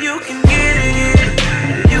 you can get it,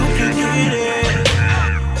 you can get it.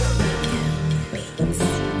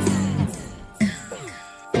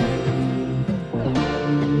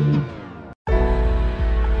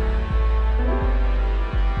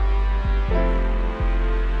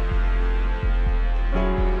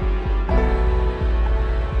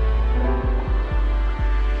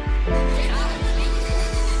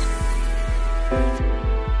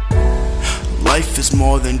 Life is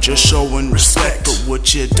more than just showing respect, but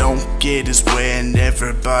what you don't get is when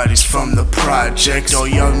everybody's from the project. All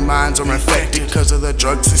young minds are infected cause of the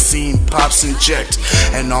drugs they seen pops inject,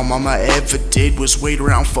 and all mama ever did was wait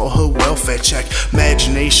around for her welfare check.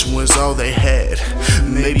 Imagination was all they had,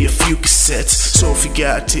 maybe a few cassettes. So if you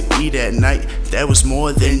got to eat at night, that was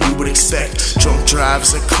more than you would expect. Drunk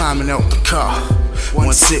drivers are climbing out the car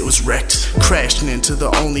once it was wrecked, crashing into the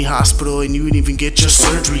only hospital and you didn't even get your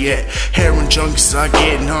surgery yet. Heroin junkies are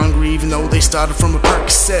getting hungry even though they started from a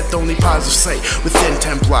Percocet. The only positive sight within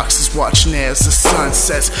 10 blocks is watching as the sun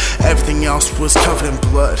sets. Everything else was covered in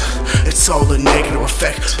blood, it's all a negative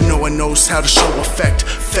effect. No one knows how to show affect.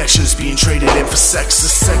 Affection's being traded in for sex. The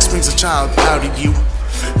sex brings a child out of you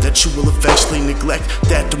that you will eventually neglect.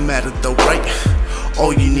 That don't matter though, right?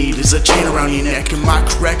 All you need is a chain around your neck, am I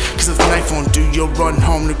correct? Cause if the knife won't do, you'll run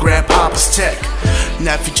home to grab Papa's tech.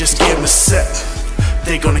 Now if you just give them a sec,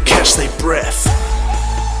 they gonna catch their breath.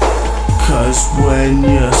 Cause when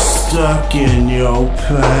you're stuck in your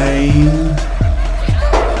pain,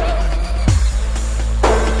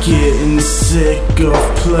 getting sick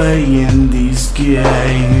of playing these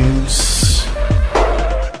games,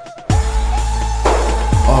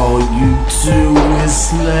 all you do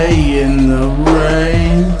is lay in the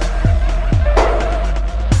rain.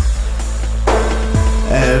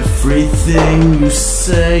 Everything you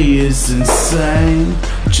say is insane.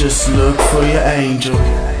 Just look for your angel.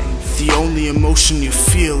 The only emotion you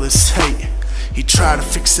feel is hate. You try to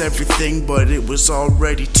fix everything, but it was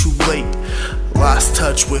already too late. Lost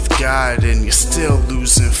touch with God and you're still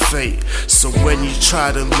losing faith. So when you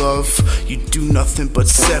try to love, you do nothing but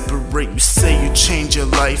separate. You say you change your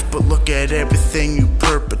life, but look at everything you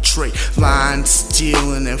perpetrate. Lying,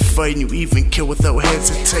 stealing, and fighting. You even kill without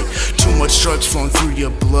hesitate. Too much drugs flowing through your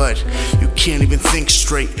blood, you can't even think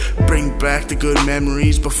straight. Bring back the good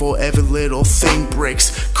memories before every little thing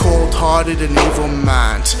breaks. Cold-hearted and evil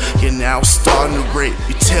mind, you're now starting to rape.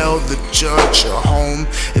 You tell the judge your home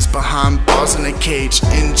is behind bars in a cage.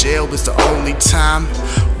 In jail is the only time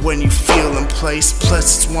when you feel in place.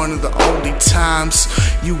 Plus it's one of the only times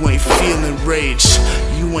you ain't feeling rage.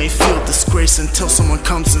 You ain't feel disgrace until someone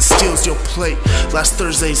comes and steals your plate. Last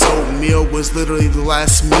Thursday's oatmeal was literally the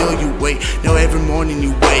last meal you ate. Now every morning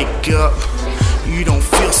you wake up, you don't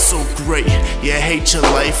feel so great. You hate your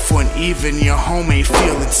life when even your home ain't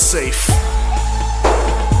feeling safe.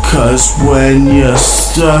 Cause when you're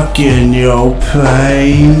stuck in your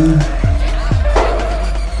pain,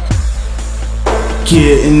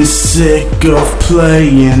 getting sick of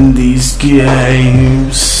playing these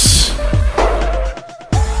games,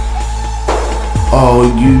 all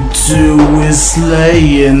you do is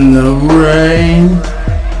lay in the rain.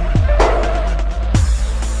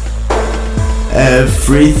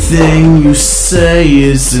 Everything you say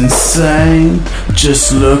is insane.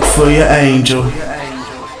 Just look for your angel.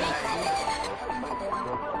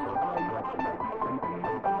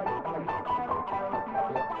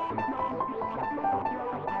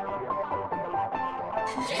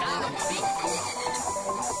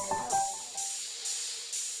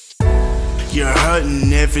 You're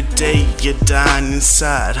hurting every day, you're dying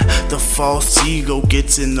inside. The false ego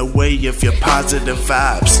gets in the way of your positive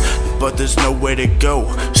vibes, but there's nowhere to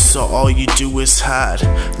go, so all you do is hide.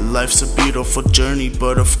 Life's a beautiful journey,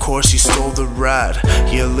 but of course you stole the ride.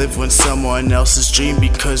 You live when someone else's dream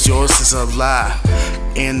because yours is a lie,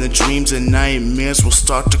 and the dreams and nightmares will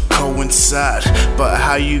start to coincide. But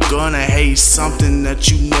how you gonna hate something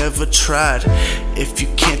that you never tried? If you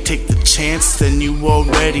can't take the chance, then you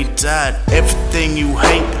already died. Everything you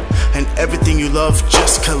hate and everything you love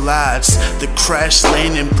just collides. The crash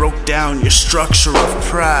landing broke down your structure of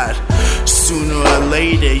pride. Sooner or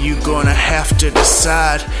later you gonna have to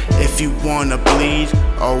decide if you wanna bleed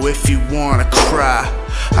or if you wanna cry.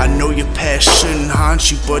 I know your past shouldn't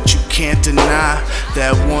haunt you, but you can't deny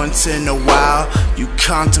that once in a while you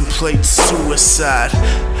contemplate suicide.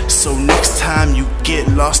 So next time you get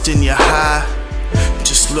lost in your high,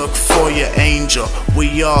 just look for your angel.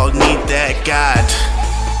 We all need that guide.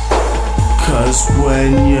 Cause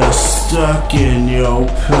when you're stuck in your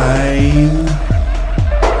pain,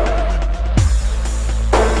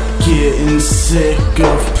 getting sick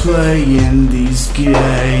of playing these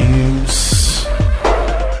games,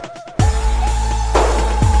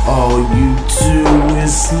 all you do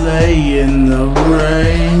is lay in the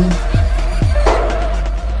rain.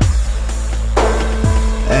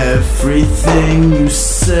 Everything you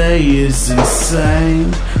say is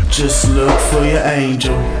insane. Just look for your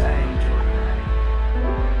angel.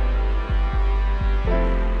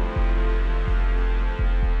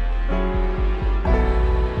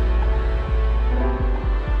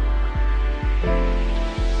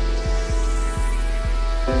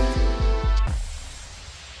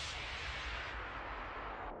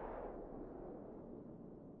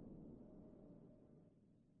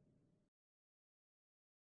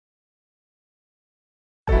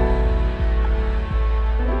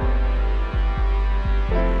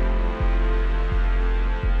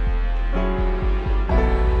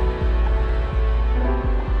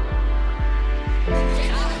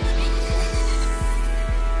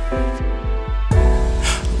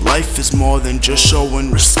 Life is more than just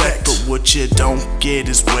showing respect, but what you don't get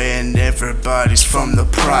is when everybody's from the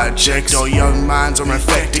project. All young minds are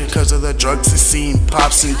infected cause of the drugs they seen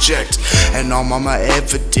pops inject, and all mama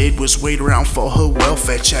ever did was wait around for her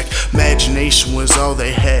welfare check. Imagination was all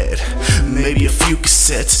they had, maybe a few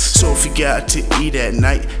cassettes. So if you got to eat at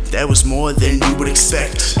night, that was more than you would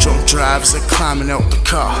expect. Drunk drivers are climbing out the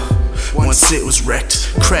car once it was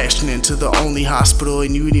wrecked, crashing into the only hospital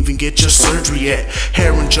and you didn't even get your surgery yet.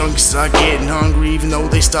 Heroin junkies are getting hungry even though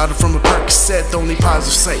they started from a Percocet. The only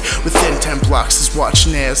positive sight within 10 blocks is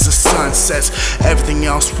watching as the sun sets. Everything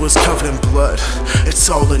else was covered in blood. It's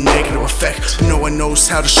all a negative effect, but no one knows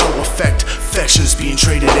how to show effect. Affection's being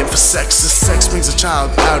traded in for sex. The sex brings a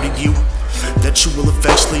child out of you that you will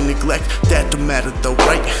eventually neglect. That don't matter though,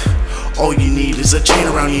 right? All you need is a chain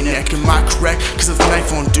around your neck. Am I correct? Cause if the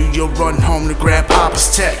knife won't do, you'll run home to grab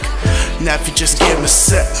Papa's tech. Now if you just give them a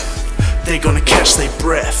sec, they gonna catch their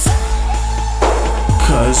breath.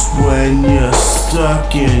 Cause when you're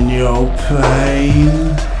stuck in your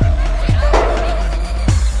pain,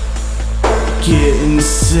 getting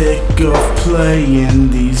sick of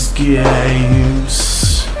playing these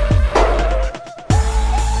games,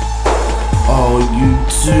 all you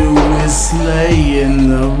do is lay in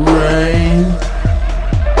the rain.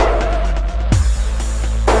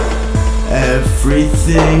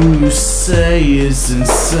 Everything you say is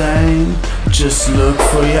insane. Just look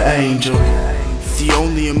for your angel. The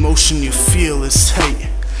only emotion you feel is hate.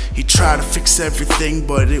 You try to fix everything,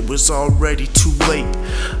 but it was already too late.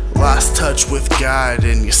 Lost touch with God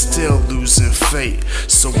and you're still losing faith.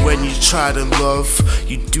 So when you try to love,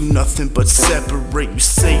 you do nothing but separate. You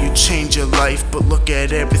say you change your life, but look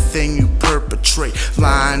at everything you perpetrate.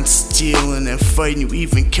 Lying, stealing, and fighting. You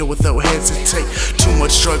even kill without hesitate. Too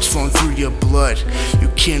much drugs flowing through your blood, you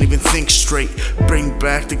can't even think straight. Bring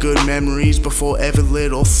back the good memories before every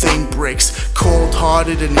little thing breaks.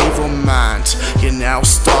 Cold-hearted and evil mind, you're now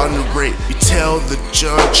starting to rape. You tell the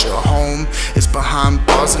judge your home is behind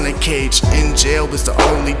bars in a cage. In jail is the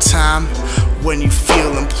only time when you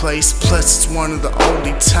feel in place. Plus it's one of the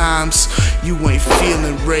only times you ain't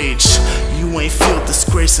feeling rage. You ain't feel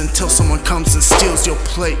disgrace until someone comes and steals your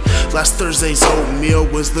plate. Last Thursday's oatmeal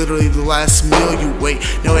was literally the last meal you ate.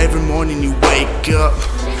 Now every morning you wake up,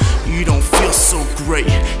 you don't feel so great.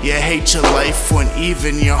 You hate your life when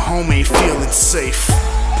even your home ain't feeling safe.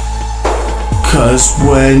 Cause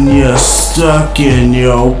when you're stuck in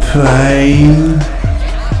your pain,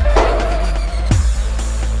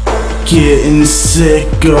 getting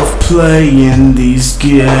sick of playing these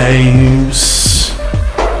games,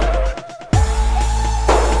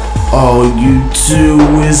 all you do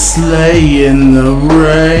is lay in the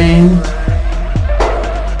rain.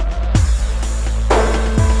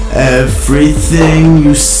 Everything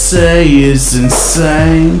you say is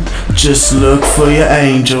insane. Just look for your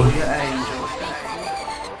angel.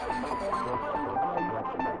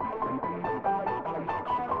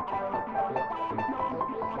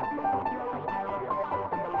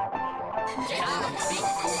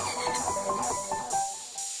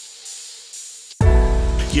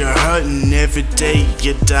 you're hurting every day,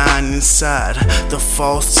 you're dying inside. The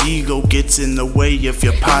false ego gets in the way of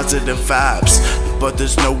your positive vibes, but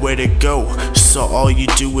there's nowhere to go, so all you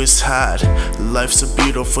do is hide. Life's a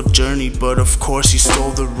beautiful journey, but of course you stole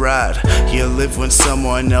the ride. You live when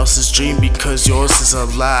someone else's dream because yours is a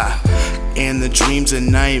lie, and the dreams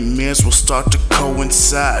and nightmares will start to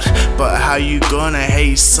coincide. But how you gonna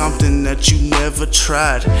hate something that you never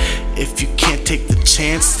tried? If you can't take the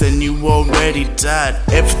chance, then you already died.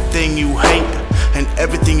 Everything you hate and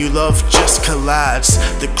everything you love just collides.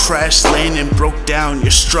 The crash landing broke down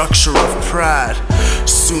your structure of pride.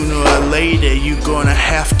 Sooner or later you gonna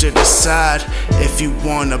have to decide if you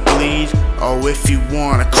wanna bleed or if you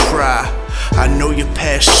wanna cry. I know your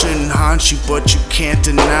past shouldn't haunt you, but you can't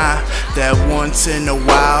deny that once in a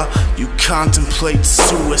while you contemplate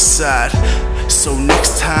suicide. So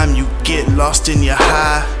next time you get lost in your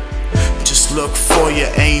high, just look for your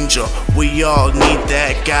angel. We all need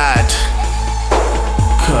that guide.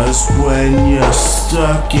 Cause when you're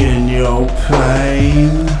stuck in your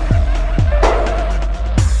pain,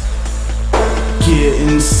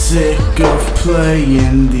 getting sick of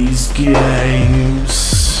playing these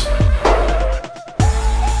games,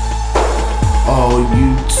 all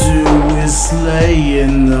you do is lay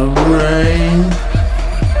in the rain.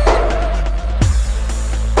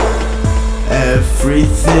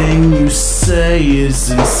 Everything you say is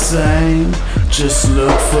insane. Just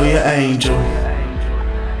look for your angel.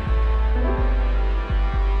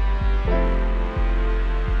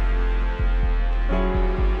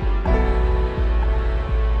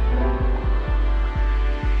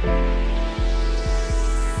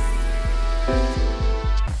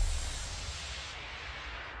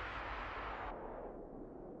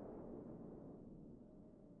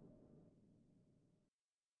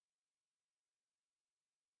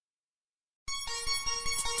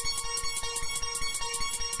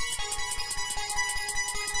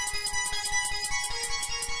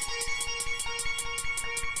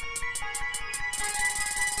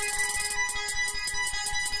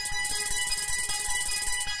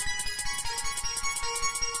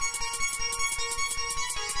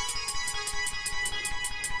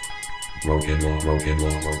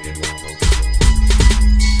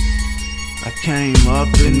 I came up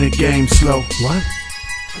in the game slow. What?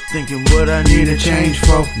 Thinking what I need to change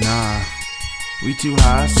for. Nah, we too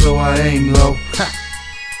high, so I aim low.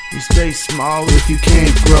 You stay small if you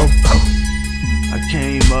can't grow. I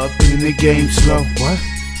came up in the game slow. What?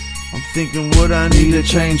 I'm thinking what I need to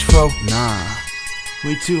change for. Nah,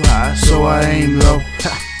 we too high, so I aim low.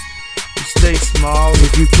 You stay small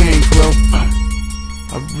if you can't grow.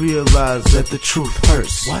 I realize that the truth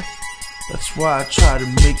hurts. What? That's why I try to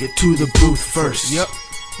make it to the booth first. Yep.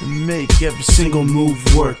 And make every single move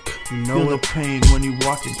work. You know feel the pain when you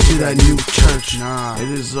walk into that new church. Nah, it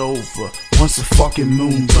is over once the fucking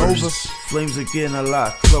moon bursts. Flames are getting a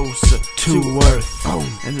lot closer to Earth.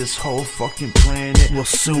 And this whole fucking planet will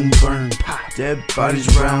soon burn. Dead bodies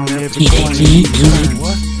round every corner you turn.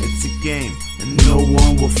 What? It's a game, and no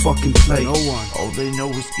one will fucking play. No one. All they know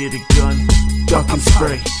is get a gun, duck and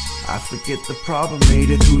spray. I forget the problem,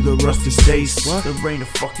 made it through the rusty states. There ain't a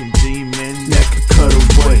fucking demon that could cut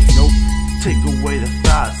away. Nope, take away the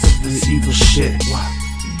thoughts of this evil shit.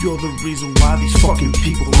 You're the reason why these fucking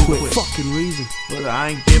people quit. Fucking reason. But I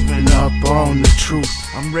ain't giving up on the truth.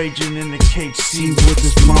 I'm raging in the cage, see what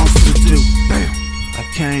this monster do. Bam. I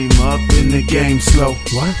came up in the game slow.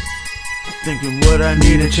 What? Thinking what I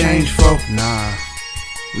need to change for. Nah,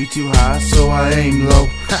 we too high, so I aim low.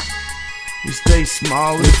 You stay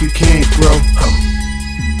small if you can't grow.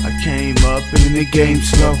 I came up in the game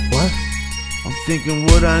slow. What? I'm thinking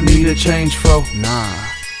what I need to change for. Nah,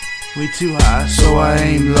 we too high, so I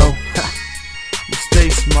aim low. You stay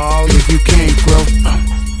small if you can't grow.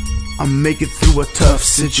 I'm making through a tough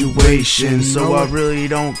situation, so I really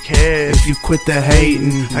don't care if you quit the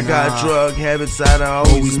hating. I got drug habits that I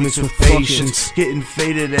always mix with patience. Getting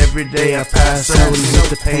faded every day, I pass out and hit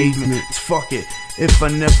the pavement. Fuck it, if I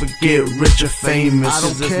never get rich or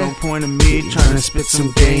famous, there's no point in me trying to spit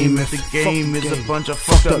some game if the game is a bunch of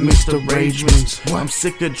fucked up mixed arrangements. I'm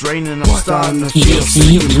sick of draining, I'm starting to feel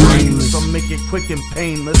sick and brainless. I'll make it quick and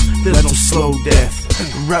painless, there's no slow death.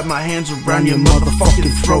 Wrap my hands around your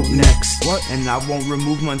motherfucking throat next. And I won't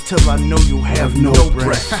remove them until I know you have no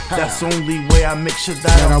breath. That's the only way I make sure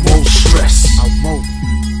that I won't stress. I won't.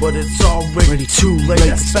 But it's already too late.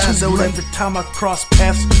 I spaz out every time I cross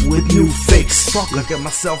paths with new fakes. Look at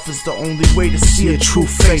myself as the only way to see a true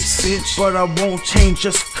face. But I won't change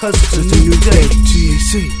just cause it's a new day.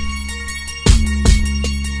 TAC.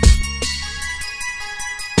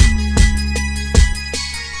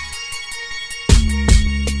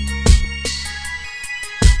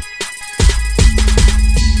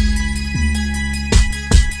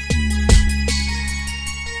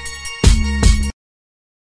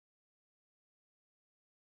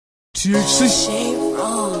 THC. Shade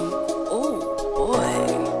wrong. Oh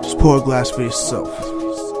boy. Just pour a glass for yourself.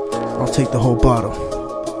 I'll take the whole bottle.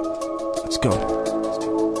 Let's go.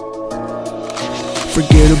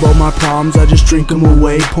 Forget about my problems, I just drink them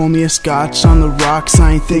away. Pour me a scotch on the rocks,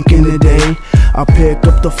 I ain't thinking today. I'll pick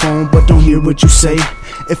up the phone, but don't hear what you say.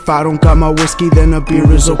 If I don't got my whiskey, then a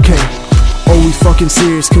beer is okay. Always fucking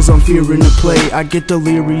serious, cause I'm fearing to play. I get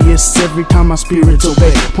delirious every time my spirits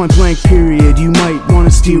obey. Point blank period, you might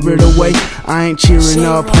wanna steer it away. I ain't cheering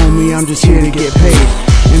up, homie, I'm just here to get paid.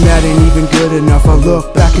 And that ain't even good enough. I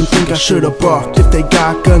look back and think I should've bucked. If they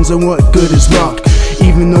got guns, then what good is luck?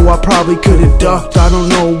 Even though I probably could've ducked, I don't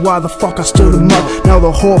know why the fuck I stood them up. Now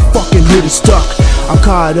the whole fucking hood is stuck. I'm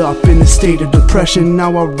caught up in a state of depression.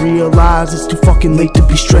 Now I realize it's too fucking late to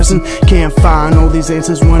be stressing. Can't find all these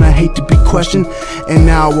answers when I hate to be questioned. And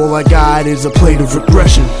now all I got is a plate of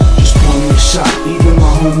regression. Just pour me a shot, either my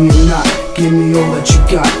homie or not. Give me all that you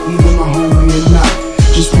got, either my homie or not.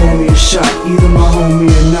 Just pour me a shot, either my homie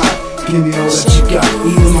or not. Give me all that you got,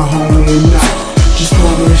 either my homie or not. Just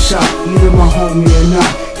pour me a shot, either my homie or not.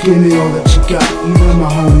 Give me all that you got, either my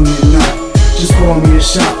homie or not. Just pour me a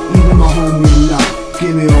shot, either my homie or not.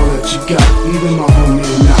 Give me all that you got, either my homie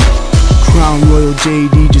or not. Crown Royal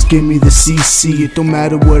JD, just give me the CC. It don't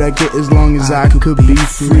matter what I get as long as I could be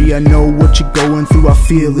free. I know what you're going through, I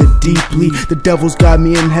feel it deeply. The devil's got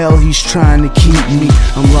me in hell, he's trying to keep me.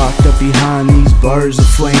 I'm locked up behind these bars of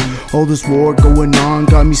flame. All this war going on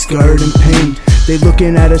got me scared and pain. They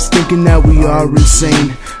looking at us thinking that we are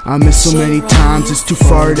insane. I miss so many times, it's too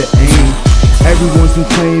far to aim. Everyone's been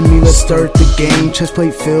playing me, let's start the game. Chest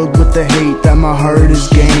plate filled with the hate that my heart has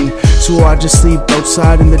gained. So I just sleep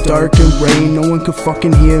outside in the dark and rain. No one can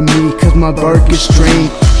fucking hear me, cause my bark is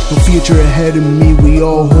strained. No future ahead of me, we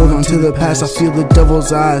all hold on to the past. I feel the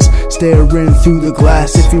devil's eyes staring through the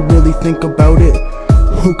glass. If you really think about it,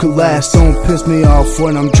 who could last? Don't piss me off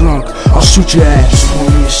when I'm drunk, I'll shoot your ass. Just pour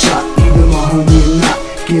me a shot, either my homie or not.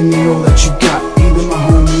 Give me all that you got, either my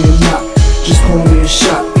homie or not. Just pour me a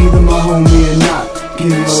shot, either my homie or not. Give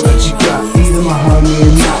me all that you got, either my homie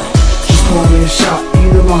or not. Just pour me a shot,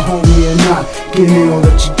 either my homie or not. Give me all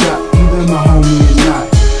that you got, either my homie or not.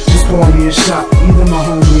 Just pour me a shot, either my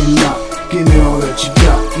homie or not. Give me all that you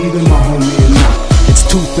got, either my homie or not. It's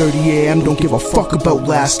 2:30 AM, don't give a fuck about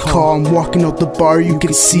last call. I'm walking out the bar, you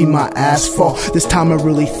can see my ass fall. This time I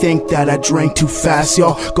really think that I drank too fast,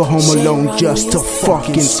 y'all. Go home alone just to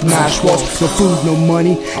fucking smash walls. No food, no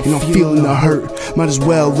money, and I'm feeling the hurt. Might as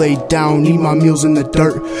well lay down, eat my meals in the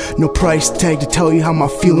dirt. No price tag to tell you how my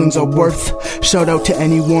feelings are worth. Shout out to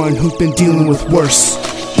anyone who's been dealing with worse.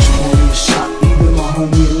 Just pour me a shot, either my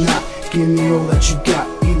homie or not. Give me all that you got,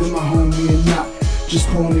 either my homie or not. Just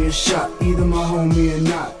pour me a shot, either my homie or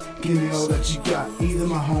not. Give me all that you got, either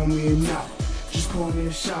my homie or not. Just pour me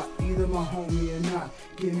a shot, either my homie or not.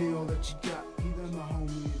 Give me all that you got, either my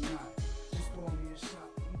homie or not. Just pour me a shot,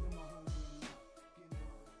 either my homie or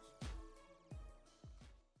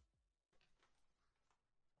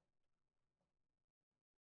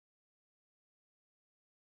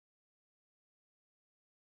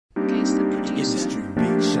not.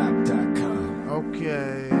 IndustryBeatShop.com.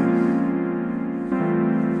 Okay.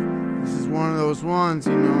 This is one of those ones,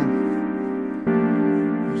 you know.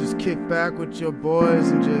 You just kick back with your boys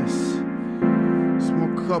and just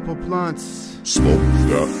smoke a couple blunts.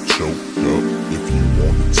 Smoked up, choked up, if you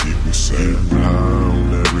wanna take me getting high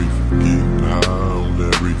on every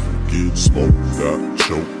forget. Smoked up,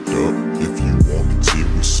 choked up, if you wanna take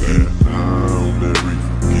me high on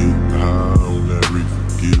every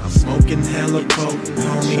forget. I'm smoking hella coke,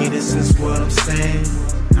 homie, this is what I'm saying.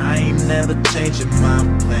 I ain't never changing my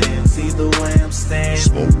plans, either way I'm staying.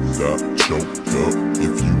 Smoked up, choked up,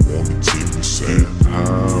 if you wanna take me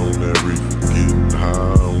high on every forget.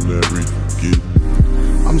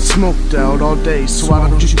 I'm smoked out all day, so why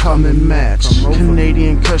don't you come and match?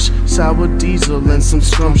 Canadian Kush, sour diesel, and some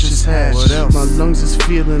scrumptious hash. My lungs is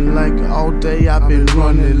feeling like all day I've been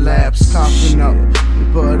running laps, coughing up,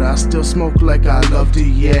 but I still smoke like I love to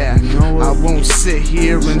yak. I won't sit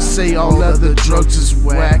here and say all other drugs is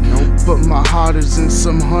whack, but my heart is in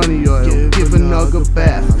some honey oil. Give a nug a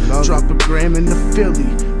bath, drop a gram in the Philly.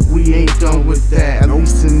 We ain't done with that. At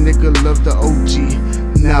least a nigga love the OG.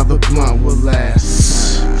 Now the blunt will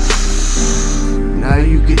last. Now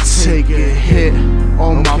you can take a hit,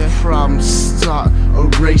 all my problems start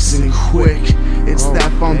erasing quick. It's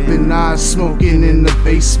that bumping eyes, smoking in the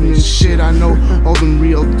basement shit. I know all them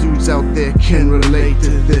real dudes out there can relate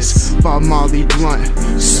to this. Bob Marley blunt,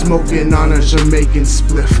 smoking on a Jamaican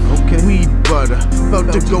spliff. Weed butter,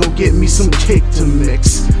 about to go get me some cake to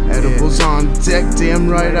mix. Edibles on deck, damn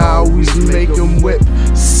right I always make 'em whip.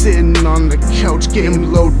 Sitting on the couch,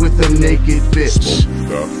 getting loaded with a naked bitch.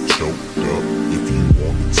 Smoked up, choked up, if you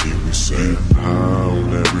wanna hear me say, I'll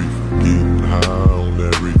never forget, I'll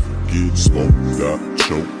never forget. Smoked up,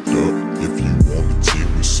 choked up, if you wanna hear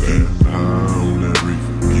me say, I'll never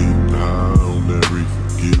forget, I'll never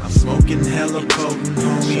forget. I'm smoking hella potent,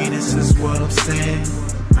 homie, this is what I'm saying.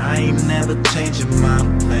 I ain't never changing my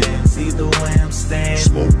plans, either way I'm staying.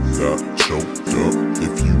 Smoked up, choked up,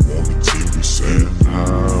 if you wanna hear me say,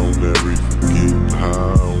 I'll never forget,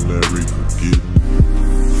 I'll never forget.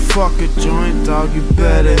 Fuck a joint, dog, you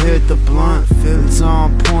better hit the blunt. It's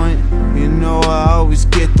on point, you know I always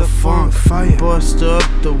get the funk. Bust up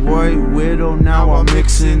the white widow, now I'm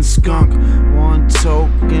mixing skunk. One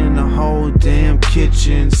toke in the whole damn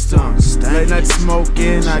kitchen stunk. Late night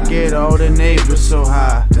smoking, I get all the neighbors so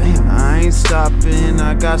high. I ain't stopping,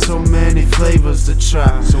 I got so many flavors to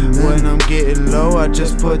try. When I'm getting low, I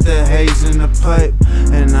just put the haze in the pipe.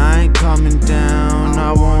 And I ain't coming down,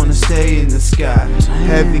 I wanna stay in the sky.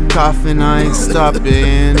 Heavy coughing, I ain't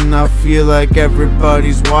stopping. I feel like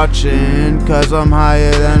everybody's watching, cause I'm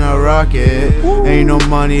higher than a rocket. Ain't no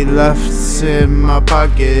money left in my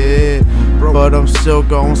pocket, but I'm still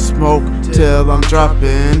gon' smoke till I'm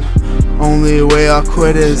dropping. Only way I'll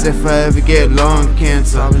quit is if I ever get lung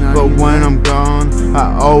cancer. But when I'm gone,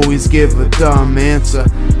 I always give a dumb answer.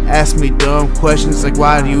 Ask me dumb questions like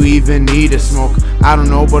why do you even need a smoke? I don't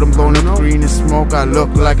know, but I'm blowing up green in smoke. I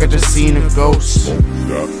look like I just seen a ghost.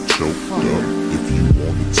 Smoked up, choked up, if you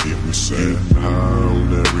wanna hear me say, I'll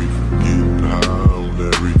never forget, I'll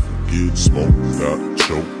never forget. Smoked up,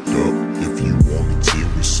 choked up, if you wanna hear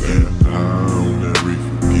me say, I'll never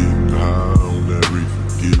forget, I'll never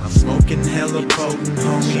forget. I'm smoking hella potent,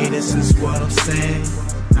 homie, this is what I'm saying.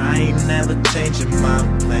 I ain't never changing my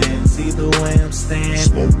plans, either way I'm staying.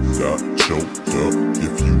 Smoked up, choked up,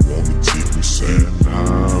 if you wanna hear me say,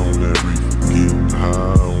 I'll never forget,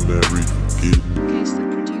 I'll never forget. Case the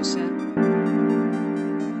producer.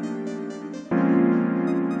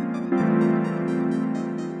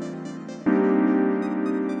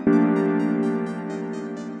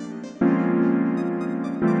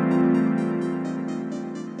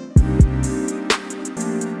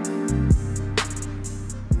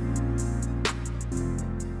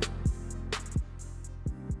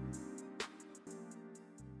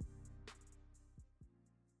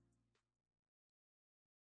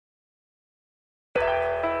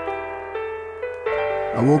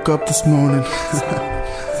 I woke up this morning,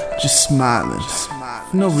 just smiling,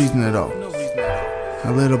 for no reason at all.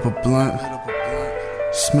 I lit up a blunt,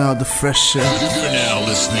 smelled the fresh air. You're now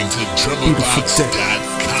listening to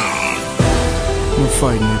TribleBox.com. No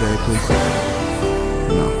fighting today, please.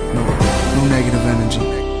 No negative energy.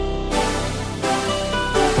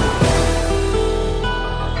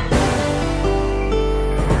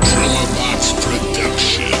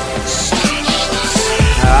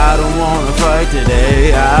 I don't wanna fight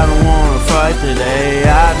today, I don't wanna fight today.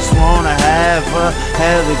 I just wanna have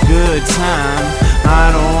a good time.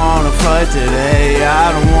 I don't wanna fight today,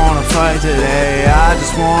 I don't wanna fight today. I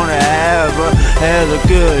just wanna have a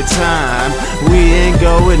good time. We ain't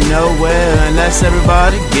going nowhere unless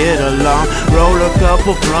everybody get along. Roll a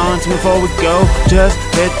couple blunts before we go, just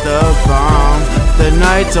hit the bomb. The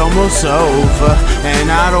night's almost over,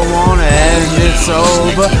 and I don't wanna end it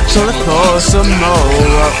sober, so let's pour some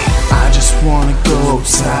more. I just wanna go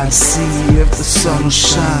outside and see if the sun will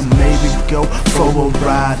shine. Maybe go for a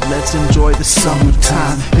ride, let's enjoy the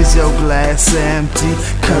summertime. Is your glass empty?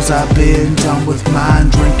 Cause I've been done with mine.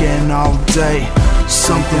 Drinking all day,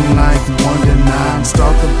 something like 1 to 9.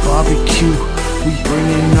 Start the barbecue, we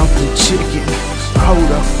bringing up the chicken.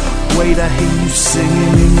 Hold up, wait, I hear you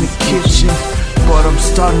singing in the kitchen. But I'm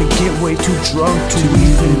starting to get way too drunk to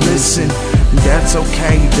even listen. That's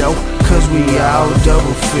okay though, cause we all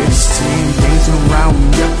double fisting. Things around me,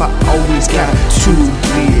 yep, I always got 2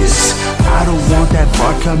 beers. I don't want that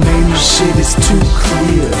vodka, man, this shit is too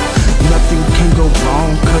clear. Nothing can go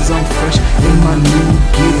wrong, cause I'm fresh in my new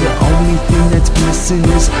gear. The only thing that's missing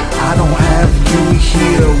is I don't have you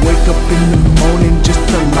here. Wake up in the morning just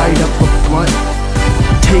to light up a blunt.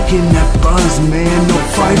 Taking that buzz, man, no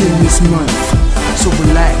fighting this month. So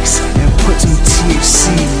relax and put some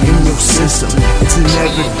THC in your system. It's an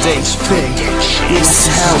everyday thing, it's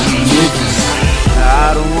how we live.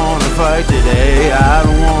 I don't wanna fight today. I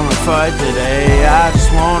don't wanna fight today. I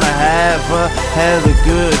just wanna have a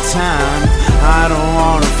good time. I don't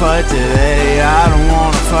wanna fight today. I don't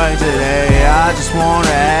wanna fight today. I just wanna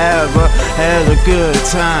have a good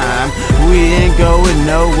time. We ain't going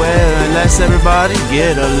nowhere unless everybody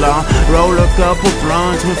get along. Roll a couple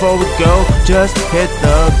blunts before we go, just hit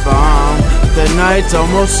the bomb. The night's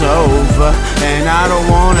almost over, and I don't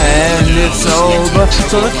wanna end it sober,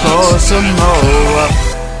 so let's pour some more.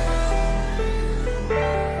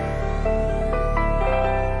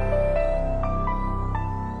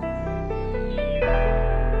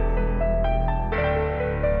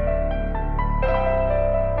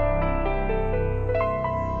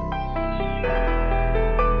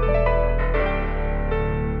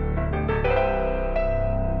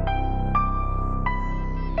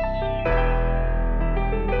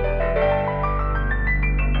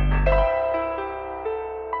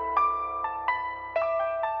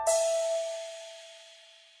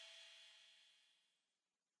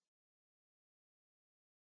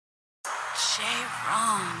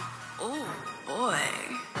 Oh boy.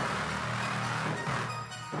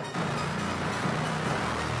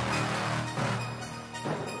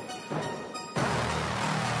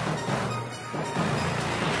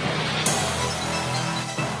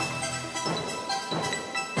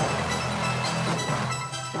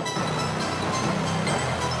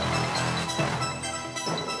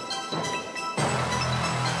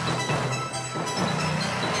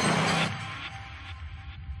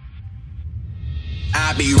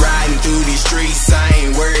 I be riding through these streets, I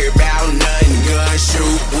ain't worried about nothing. Gun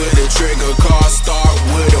shoot with a trigger, car start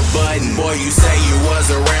with a button. Boy, you say you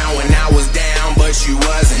was around when I was down, but you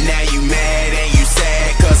wasn't. Now you mad and you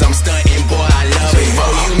sad, cause I'm stunting. Boy, I love it.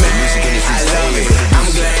 Oh, you mad? I love it.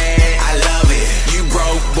 I'm glad, I love it. You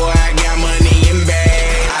broke, boy, I got money in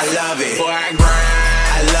bag. I love it. Boy, I grind,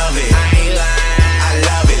 I love it. I ain't lying, I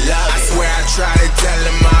love it, love it. I swear I try to tell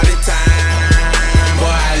them all the time.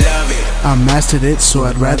 Boy, I love it. I mastered it, so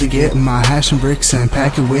I'd rather get my hash and bricks and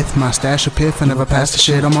pack it with my stash of piff. I never pass the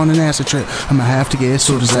shit, I'm on an acid trip. I'ma have to get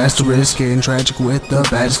so disaster risk, getting tragic with the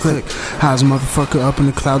baddest click. How's a motherfucker up in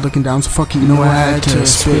the cloud looking down, so fuck it, you know I had to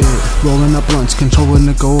spit. Rolling up blunts, controlling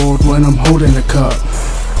the gold when I'm holding the cup.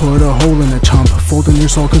 Put a hole in the chump, folding your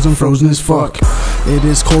soul cause I'm frozen as fuck. It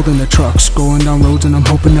is cold in the trucks, going down roads and I'm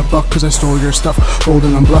hoping to buck cause I stole your stuff.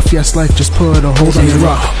 Holding on bluff, yes life just put a hold on your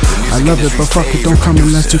rock. I love it but fuck it, don't come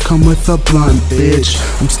unless you come with a blunt, bitch.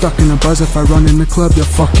 I'm stuck in a buzz, if I run in the club you're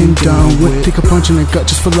fucking done with. Take a punch in the gut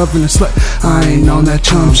just for loving a slut. I ain't on that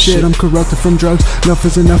chump shit, I'm corrupted from drugs. Enough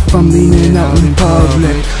is enough, I'm leaning out in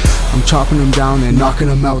public. I'm chopping them down and knocking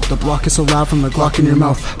them out. The block is so loud from the Glock in your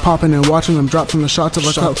mouth. Popping and watching them drop from the shots of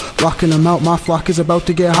a clout. Blocking them out, my flock is about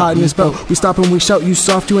to get hot in his belt. We stop and we shout, you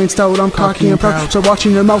soft, you ain't stout. I'm cocky and proud, so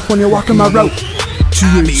watching your mouth when you're walking my route.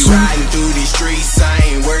 I be riding through these streets, I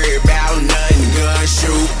ain't worried about nothing. Gun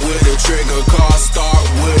shoot with a trigger, car start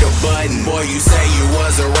with a button. Boy, you say you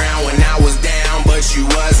was around when I was down, but you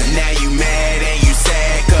wasn't. Now you mad and you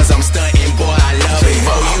sad, cause I'm stunting. Boy, I love it.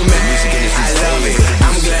 Oh, you mad? I love it.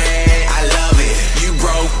 I'm glad, I love it. You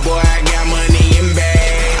broke, boy, I got money in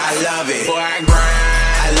bag. I love it. Boy, I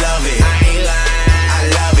grind, I love it. I ain't lying, I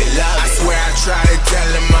love it, love it. I swear I try to tell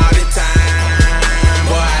them all the time.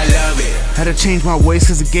 Boy, I love it. Had to change my ways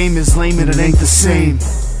cause the game is lame and it ain't the same.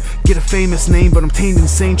 Get a famous name but I'm tamed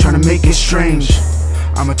insane trying to make it strange.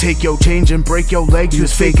 I'ma take your change and break your legs, you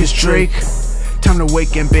as fake as Drake. Time to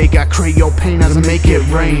wake and bake, I create your pain, how to make it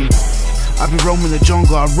rain. I be roaming the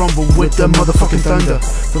jungle, I rumble with the motherfucking thunder.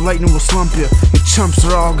 The lightning will slump you, your chumps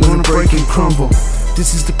are all gonna break and crumble.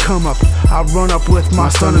 This is the come up, I run up with my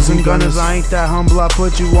stunners and gunners. I ain't that humble, I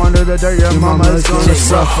put you under the dirt, your mama is gonna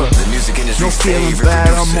suffer. No feeling bad,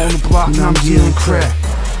 I'm on the block and I'm dealing crack.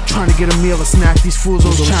 Trying to get a meal, a snack, these fools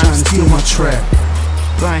always trying to steal my track.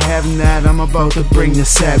 But I ain't having that, I'm about to bring the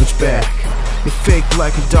savage back. You're fake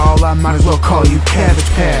like a doll, I might as well call you Cabbage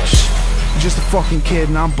Patch. You're just a fucking kid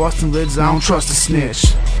and I'm busting lids, I don't trust a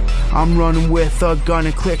snitch. I'm running with a gun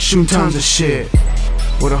and click, shooting tons of shit.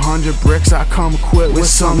 With 100 bricks I come equipped with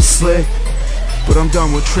something slick. But I'm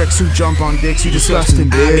done with tricks who jump on dicks, you disgusting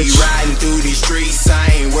bitch. I be riding through these streets, I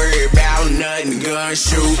ain't worried about nothing. Gun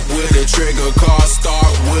shoot with a trigger, car start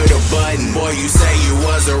with a button. Boy, you say you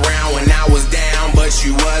was around when I was down, but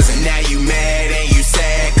you wasn't. Now you mad and you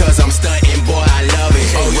sad, cause I'm stunting. Boy, I love it.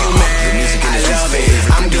 Oh, you mad? I love it.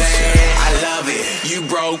 I'm glad, I love it. You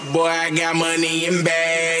broke, boy, I got money in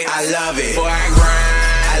bag. I love it. Boy, I grind,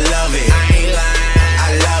 I love it. I ain't lying,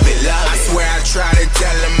 I love it, love it. I swear I try to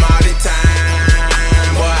tell them all the time.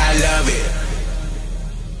 Boy, I love it.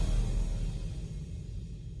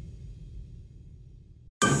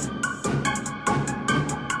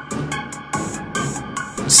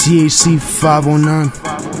 THC 509.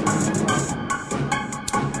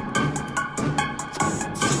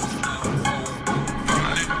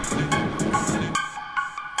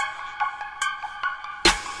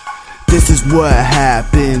 This is what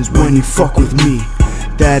happens when you fuck with me.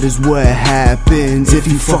 That is what happens if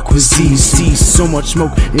you fuck with ZZ. So much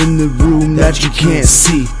smoke in the room that you can't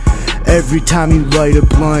see. Every time you light a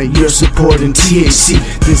blunt, you're supporting THC.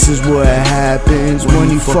 This is what happens when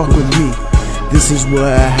you fuck with me. This is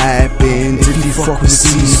what happens if you fuck with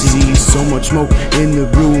ZZ. So much smoke in the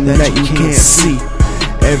room that you can't see.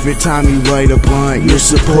 Every time you light a blunt, you're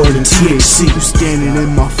supporting THC. You standing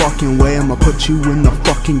in my fucking way, I'ma put you in the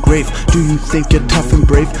fucking grave. Do you think you're tough and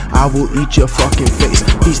brave? I will eat your fucking face.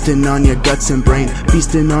 Feasting on your guts and brain,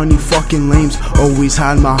 feasting on you fucking lames. Always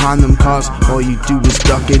hide behind them cars, all you do is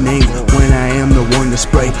duck and aim. When I am the one to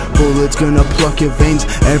spray, bullets gonna pluck your veins.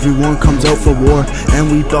 Everyone comes out for war,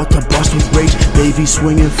 and we bout to bust with rage. They be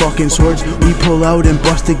swinging fucking swords, we pull out and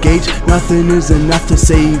bust the gauge. Nothing is enough to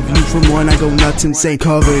save you from when I go nuts insane.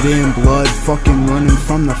 Covered in blood, fucking running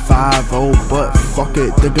from the 5-0. But fuck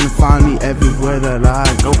it, they're gonna find me everywhere that I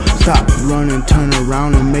go. Stop running, turn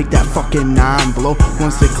around and make that fucking 9 blow.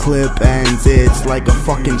 Once the clip ends, it's like a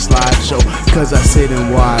fucking slideshow. Cause I sit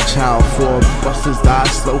and watch how 4 busters die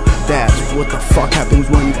slow. That's what the fuck happens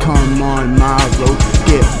when you come on my road.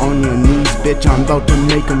 Get on your knees, bitch, I'm about to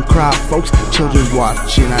make them cry, folks. Children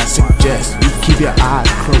watching, I suggest you keep your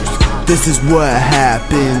eyes closed. This is what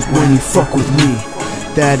happens when you fuck with me.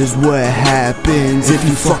 That is what happens if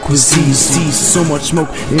you fuck with ZZ. So much smoke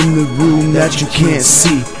in the room that you can't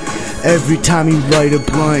see. Every time you light a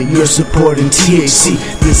blunt, you're supporting THC.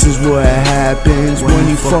 This is what happens when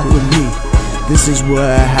you fuck with me. This is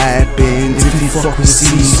what happens if you fuck with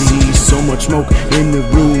ZZ. So much smoke in the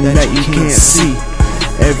room that you can't see.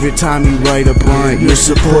 Every time you light a blunt, you're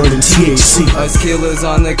supporting THC. Us killers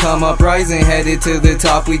on the come up, rising, headed to the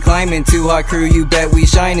top, we climbing. Too hot crew, you bet we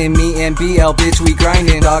shining. Me and BL, bitch, we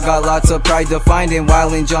grinding. Dog got lots of pride to findin',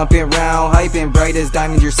 wildin', jumping round, hyping. Bright as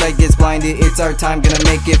diamond, your sight gets blinded. It's our time, gonna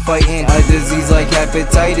make it fighting. A disease like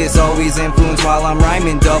hepatitis, always influenced while I'm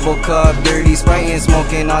rhyming. Double cup, dirty spriting,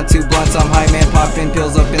 smoking on 2 blunts. I'm high man, popping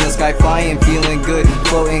pills up in the sky, flying, feeling good,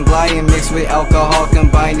 floating, gliding, mixed with alcohol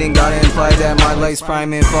combining. Gotta imply that my life's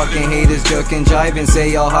priming. Fucking haters joking, jiving,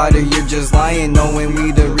 say y'all hotter, you're just lying. Knowing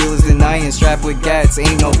we the real is denying. Strapped with gats,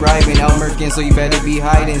 ain't no bribing. Out murking, so you better be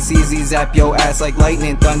hiding. CZ zap yo ass like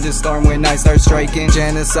lightning. Thunderstorm when I start striking.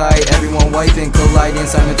 Genocide, everyone wiping, colliding,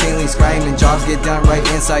 simultaneously scrimming. Jobs get done right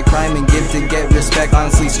inside crime and give to get respect,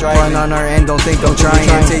 honestly striving. Fun on our end, don't think I'm trying.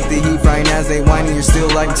 Take the heat, frying as they whining. You're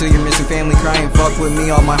still alive until you're missing family crying. Fuck with me,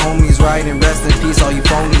 all my homies riding. Rest in peace, all you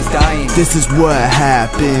phonies dying. This is what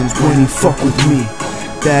happens when you fuck with me.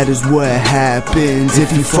 That is what happens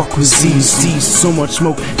if you fuck with ZZ. So much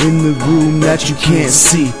smoke in the room that you can't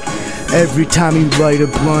see. Every time you light a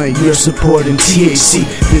blunt, you're supporting THC.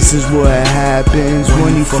 This is what happens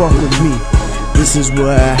when you fuck with me. This is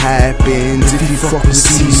what happens if you fuck with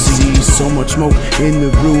ZZ. So much smoke in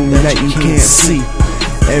the room that you can't see.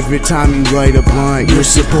 Every time you light a blunt, you're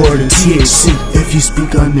supporting THC. If you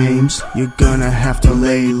speak our names, you're gonna have to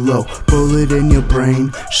lay low. Bullet in your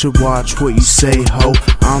brain, should watch what you say, ho.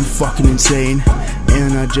 I'm fucking insane,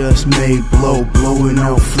 and I just made blow, blowing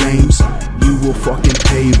out flames. You will fucking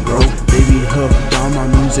pay, bro. They be hooked on my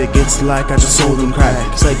music, it's like I just sold them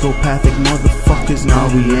crack. Psychopathic motherfuckers, nah,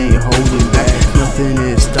 we ain't holding back. Nothing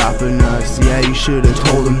is stopping us, yeah, you should've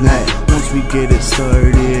told them that. Once we get it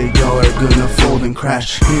started, y'all are gonna fold and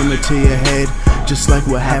crash. Hammer to your head, just like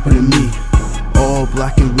what happened to me. All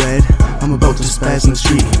black and red, I'm about to spaz in the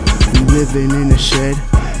street. I'm living in a shed,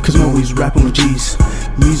 cause I'm always rapping with G's.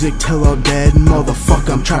 Music till all dead,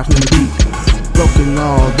 motherfucker, I'm trapped in the beat. Brokin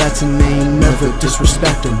Law, that's a name, never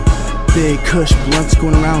disrespect him. Big Kush blunts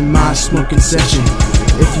going around my smoking session.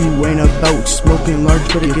 If you ain't about smoking large,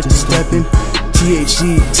 better get to stepping.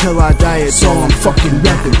 THC till I die, it's all I'm fucking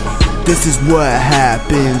reppin'. This is what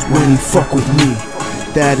happens when you fuck with me.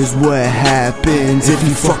 That is what happens if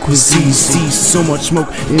you fuck with ZZ. So much smoke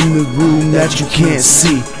in the room that you can't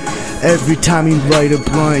see. Every time you light a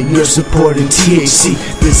blunt, you're supporting THC.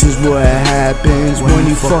 This is what happens when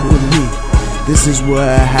you fuck with me. This is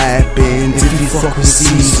what happens if you fuck with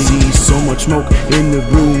ZZ. So much smoke in the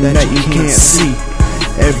room that you can't see.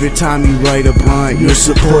 Every time you light a blunt, you're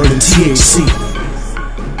supporting THC.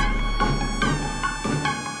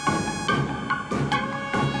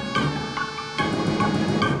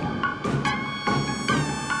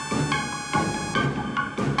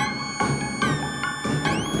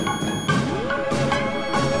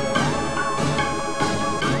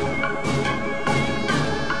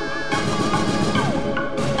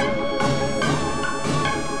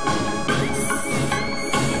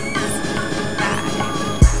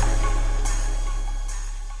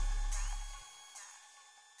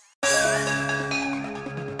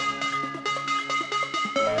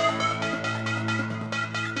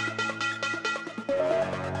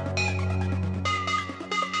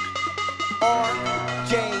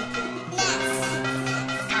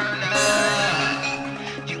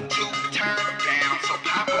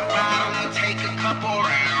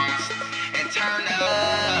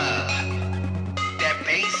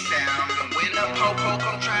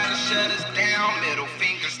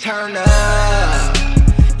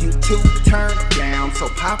 So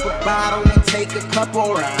pop a bottle and take a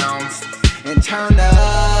couple rounds and turn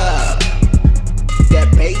up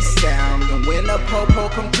that bass sound. And when the po-po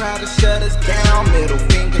come try to shut us down, middle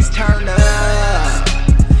fingers turn up,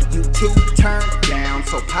 you two turn down.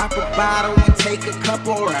 So pop a bottle and take a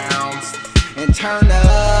couple rounds and turn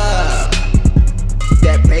up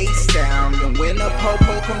that bass sound. And when the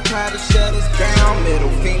po-po come try to shut us down, middle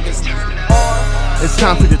fingers turn up. It's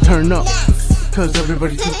time for you to turn up, cause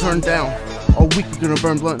everybody's gonna turn down. All week we're gonna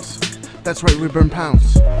burn blunts. That's right, we burn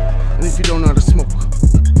pounds. And if you don't know how to smoke,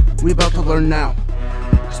 we about to learn now.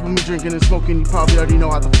 Cause when we drinking and smoking, you probably already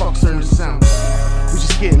know how the fuck Cernz sounds. We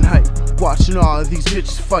just getting hype, watching all of these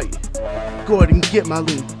bitches fight. Go ahead and get my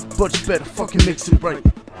lean, but you better fucking mix it right.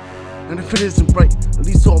 And if it isn't right, at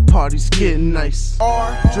least all parties getting nice.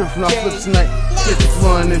 Drifting off flips tonight, get the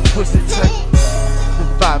blunt and twist it tight. The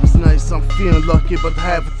vibe is nice, I'm feeling lucky, but to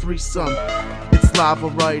have a threesome. It's live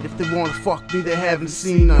alright, if they wanna fuck me, they haven't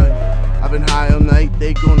seen none. I've been high all night,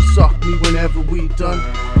 they gonna suck me whenever we done.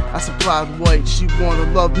 I supply the white, she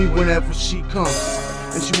wanna love me whenever she comes.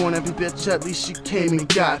 And she want every bitch, at least she came and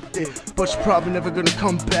got there. But she probably never gonna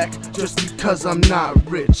come back, just because I'm not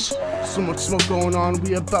rich. So much smoke going on,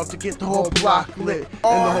 we about to get the whole block lit.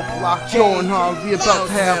 And the whole block going hard, we about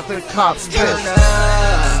to have the cops pissed.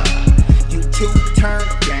 You two turn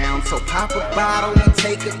down, so pop a bottle and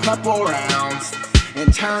take a couple rounds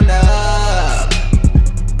and turn up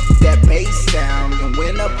that bass sound. And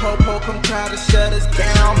when the po-po come try to shut us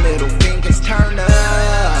down, middle fingers turn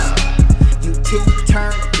up, you two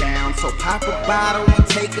turn down. So pop a bottle and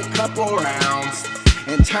take a couple rounds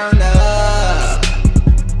and turn up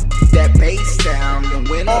that bass sound. And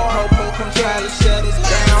when the po-po come try to shut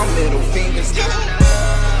us down, middle fingers turn up.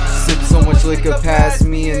 Sip so much liquor, pass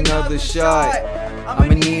me another shot.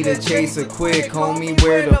 I'ma need a chaser quick, homie,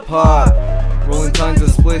 where to pop? Rolling tons of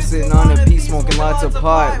spliffs, sitting on a piece, smoking lots of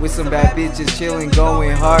pot. With some bad bitches chilling,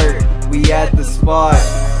 going hard, we at the spot.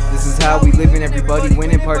 This is how we living, everybody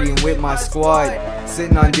winning, partying with my squad.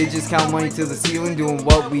 Sitting on digits, count money to the ceiling, doing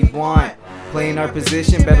what we want. Playing our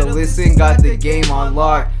position, better listen, got the game on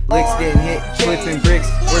lock. Licks getting hit, flipping bricks,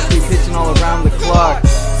 work we pitching all around the clock.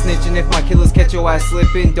 Snitching if my killers catch your ass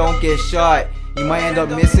slipping, don't get shot. You might end up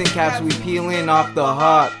missing, caps we peeling off the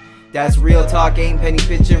hop. That's real talk, ain't penny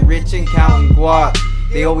pitching, rich and counting guap.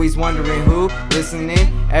 They always wondering who,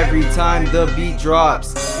 listening every time the beat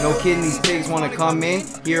drops. No kidding, these pigs wanna come in,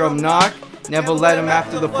 hear them knock. Never let them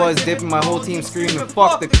after the fuzz dipping, my whole team screaming,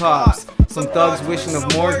 fuck the cops. Some thugs wishing of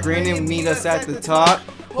more, grinning, meet us at the top.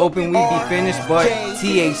 Hoping we'd be finished, but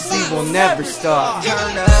THC will never stop.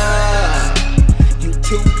 Turn up, you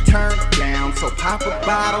two turn down, so pop a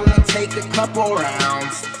bottle and take a couple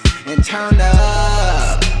rounds and turn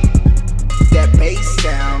up that bass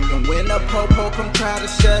sound. And when the po-po come try to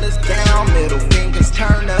shut us down, middle fingers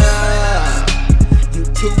turn up, you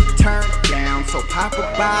two turn down. So pop a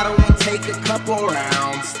bottle and take a couple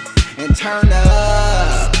rounds and turn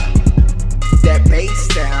up that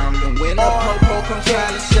bass sound. And when the po-po come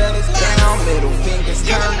try to shut us down, middle fingers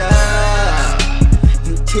turn up,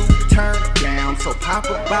 you two turn down. So pop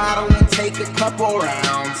a bottle and take a couple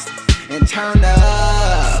rounds and turn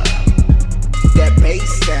up that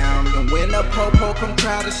bass sound. And when the po-po come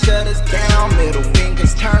try to shut us down, middle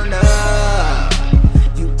fingers turn up,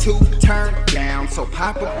 you two turn down. So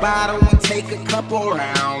pop a bottle and take a couple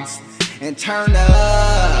rounds and turn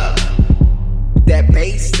up that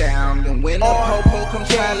bass sound. And when the po-po come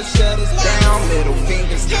try to shut us down, middle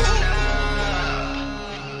fingers turn up.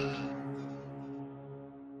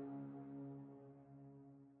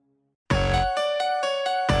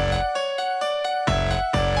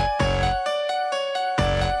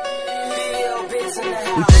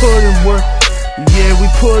 We put in work, yeah, we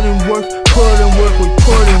put in work, we put in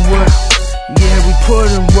work. Yeah, we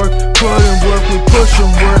put in work, we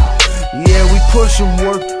pushin' work. Yeah, we pushin'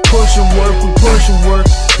 work, we pushin' work.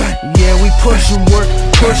 Yeah, we pushin' work,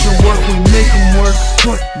 we make 'em work.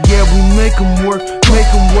 Yeah, we make 'em work, we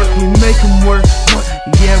make 'em work.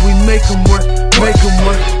 Yeah, we make 'em work,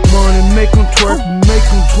 money make 'em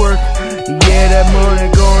twerk, Yeah, that money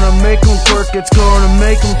gonna make 'em twerk, it's gonna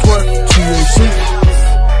make 'em twerk. THC.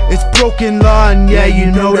 It's broken law, and yeah, you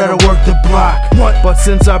know that I work the block. But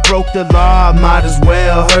since I broke the law, I might as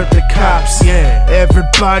well hurt the cops. Yeah,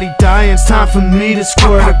 everybody dying, it's time for me to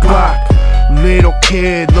squirt a Glock. Little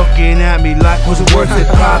kid looking at me like, was it worth it,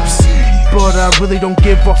 pops? But I really don't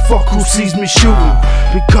give a fuck who sees me shooting,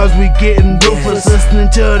 because we getting ruthless, listening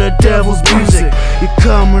to the devil's music. You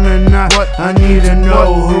coming or not, I need to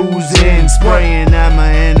know who's in, spraying at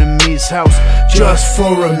my enemy's house just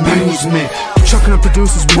for amusement. Chucking up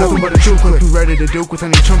producers, we nothing but a true click. We ready to duke with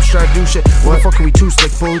any chumps try to do shit. What the fuck are we too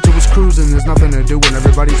slick? Bullet to his cruising, there's nothing to do when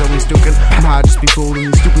everybody's always duking. I'm high, just be fooling,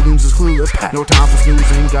 these stupid loons is clueless. No time for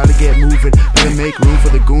snoozing, gotta get moving. Better make room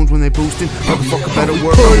for the goons when they boosting. Motherfucker better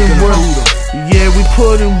work, Put in work. Yeah, we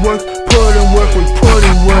put in work, we put in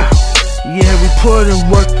work. Yeah, we put in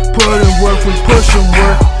work, we pushing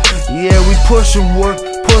work. Yeah, we pushing work,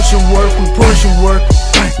 we pushing work.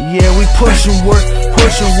 Yeah, we pushing work,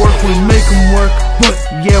 we make 'em work.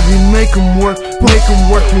 Yeah, we make 'em work,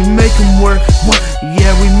 we make 'em work.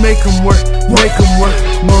 Yeah, we make 'em work,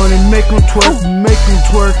 Money make 'em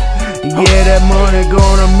twerk, Yeah, that money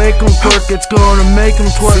gonna make 'em twerk, it's gonna make 'em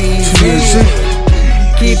twerk.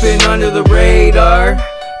 Keeping under the radar,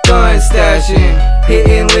 gun stashing,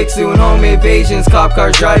 hitting licks, doing home invasions, cop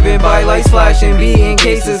cars driving by, lights flashing, beating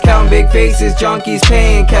cases, counting big faces, junkies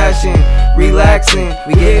paying, cashing, relaxing.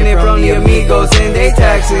 We getting it from the amigos and they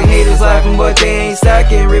taxing. Haters laughing but they ain't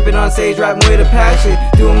stacking. Ripping on stage, rapping with a passion.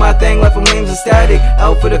 Doing my thing, left them lames ecstatic.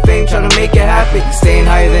 Out for the fame, trying to make it happen. Staying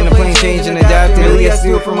higher than a plane, changing, adapting. Really has to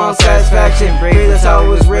do it for my satisfaction. Brave, that's how it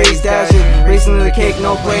was raised, dashing. Racing to the cake,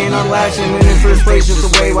 no playing, I'm lashing. Winning first place just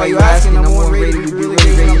the way, why you asking? I'm more ready to be really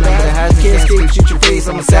raising, I'm bad. Can't escape, shoot your face,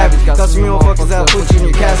 I'm a savage. Got some real fuckers that'll put you in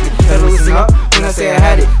your casket. Better listen up when I say I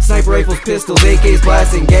had it. Sniper rifles, pistols, AKs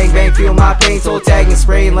blasting. Gangbang, feel my pain, toe tagging,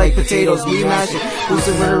 spraying like potatoes, we mashing.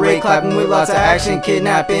 Boosting murder rate, clapping with lots of action.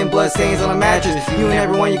 Kidnapping, blood stains on a mattress. You and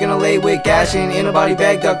everyone you're gonna lay with gashing. In a body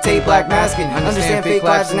bag, duct tape, black masking. Understand fake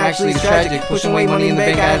lives and actually it's tragic. Pushing weight, money in the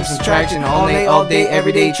bank, I have subtraction. All night, all day,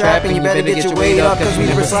 every day trapping. You better get your weight up, cause we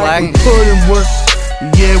never slacking. Put in work,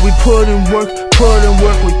 yeah, we put in work, we put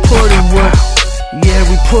in work. Yeah,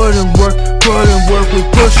 we put in work, we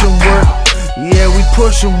pushing work. Yeah, we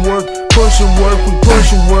pushing work, we pushing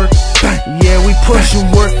work. Yeah, we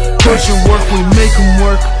pushing work, we make 'em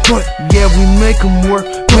work. Yeah, we make 'em work,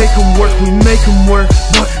 we make 'em work.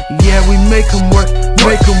 Yeah, we make 'em work,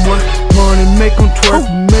 Money make 'em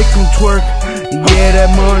twerk, Yeah, that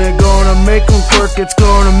money gonna make 'em twerk, it's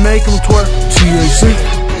gonna make 'em twerk.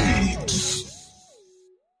 TAC.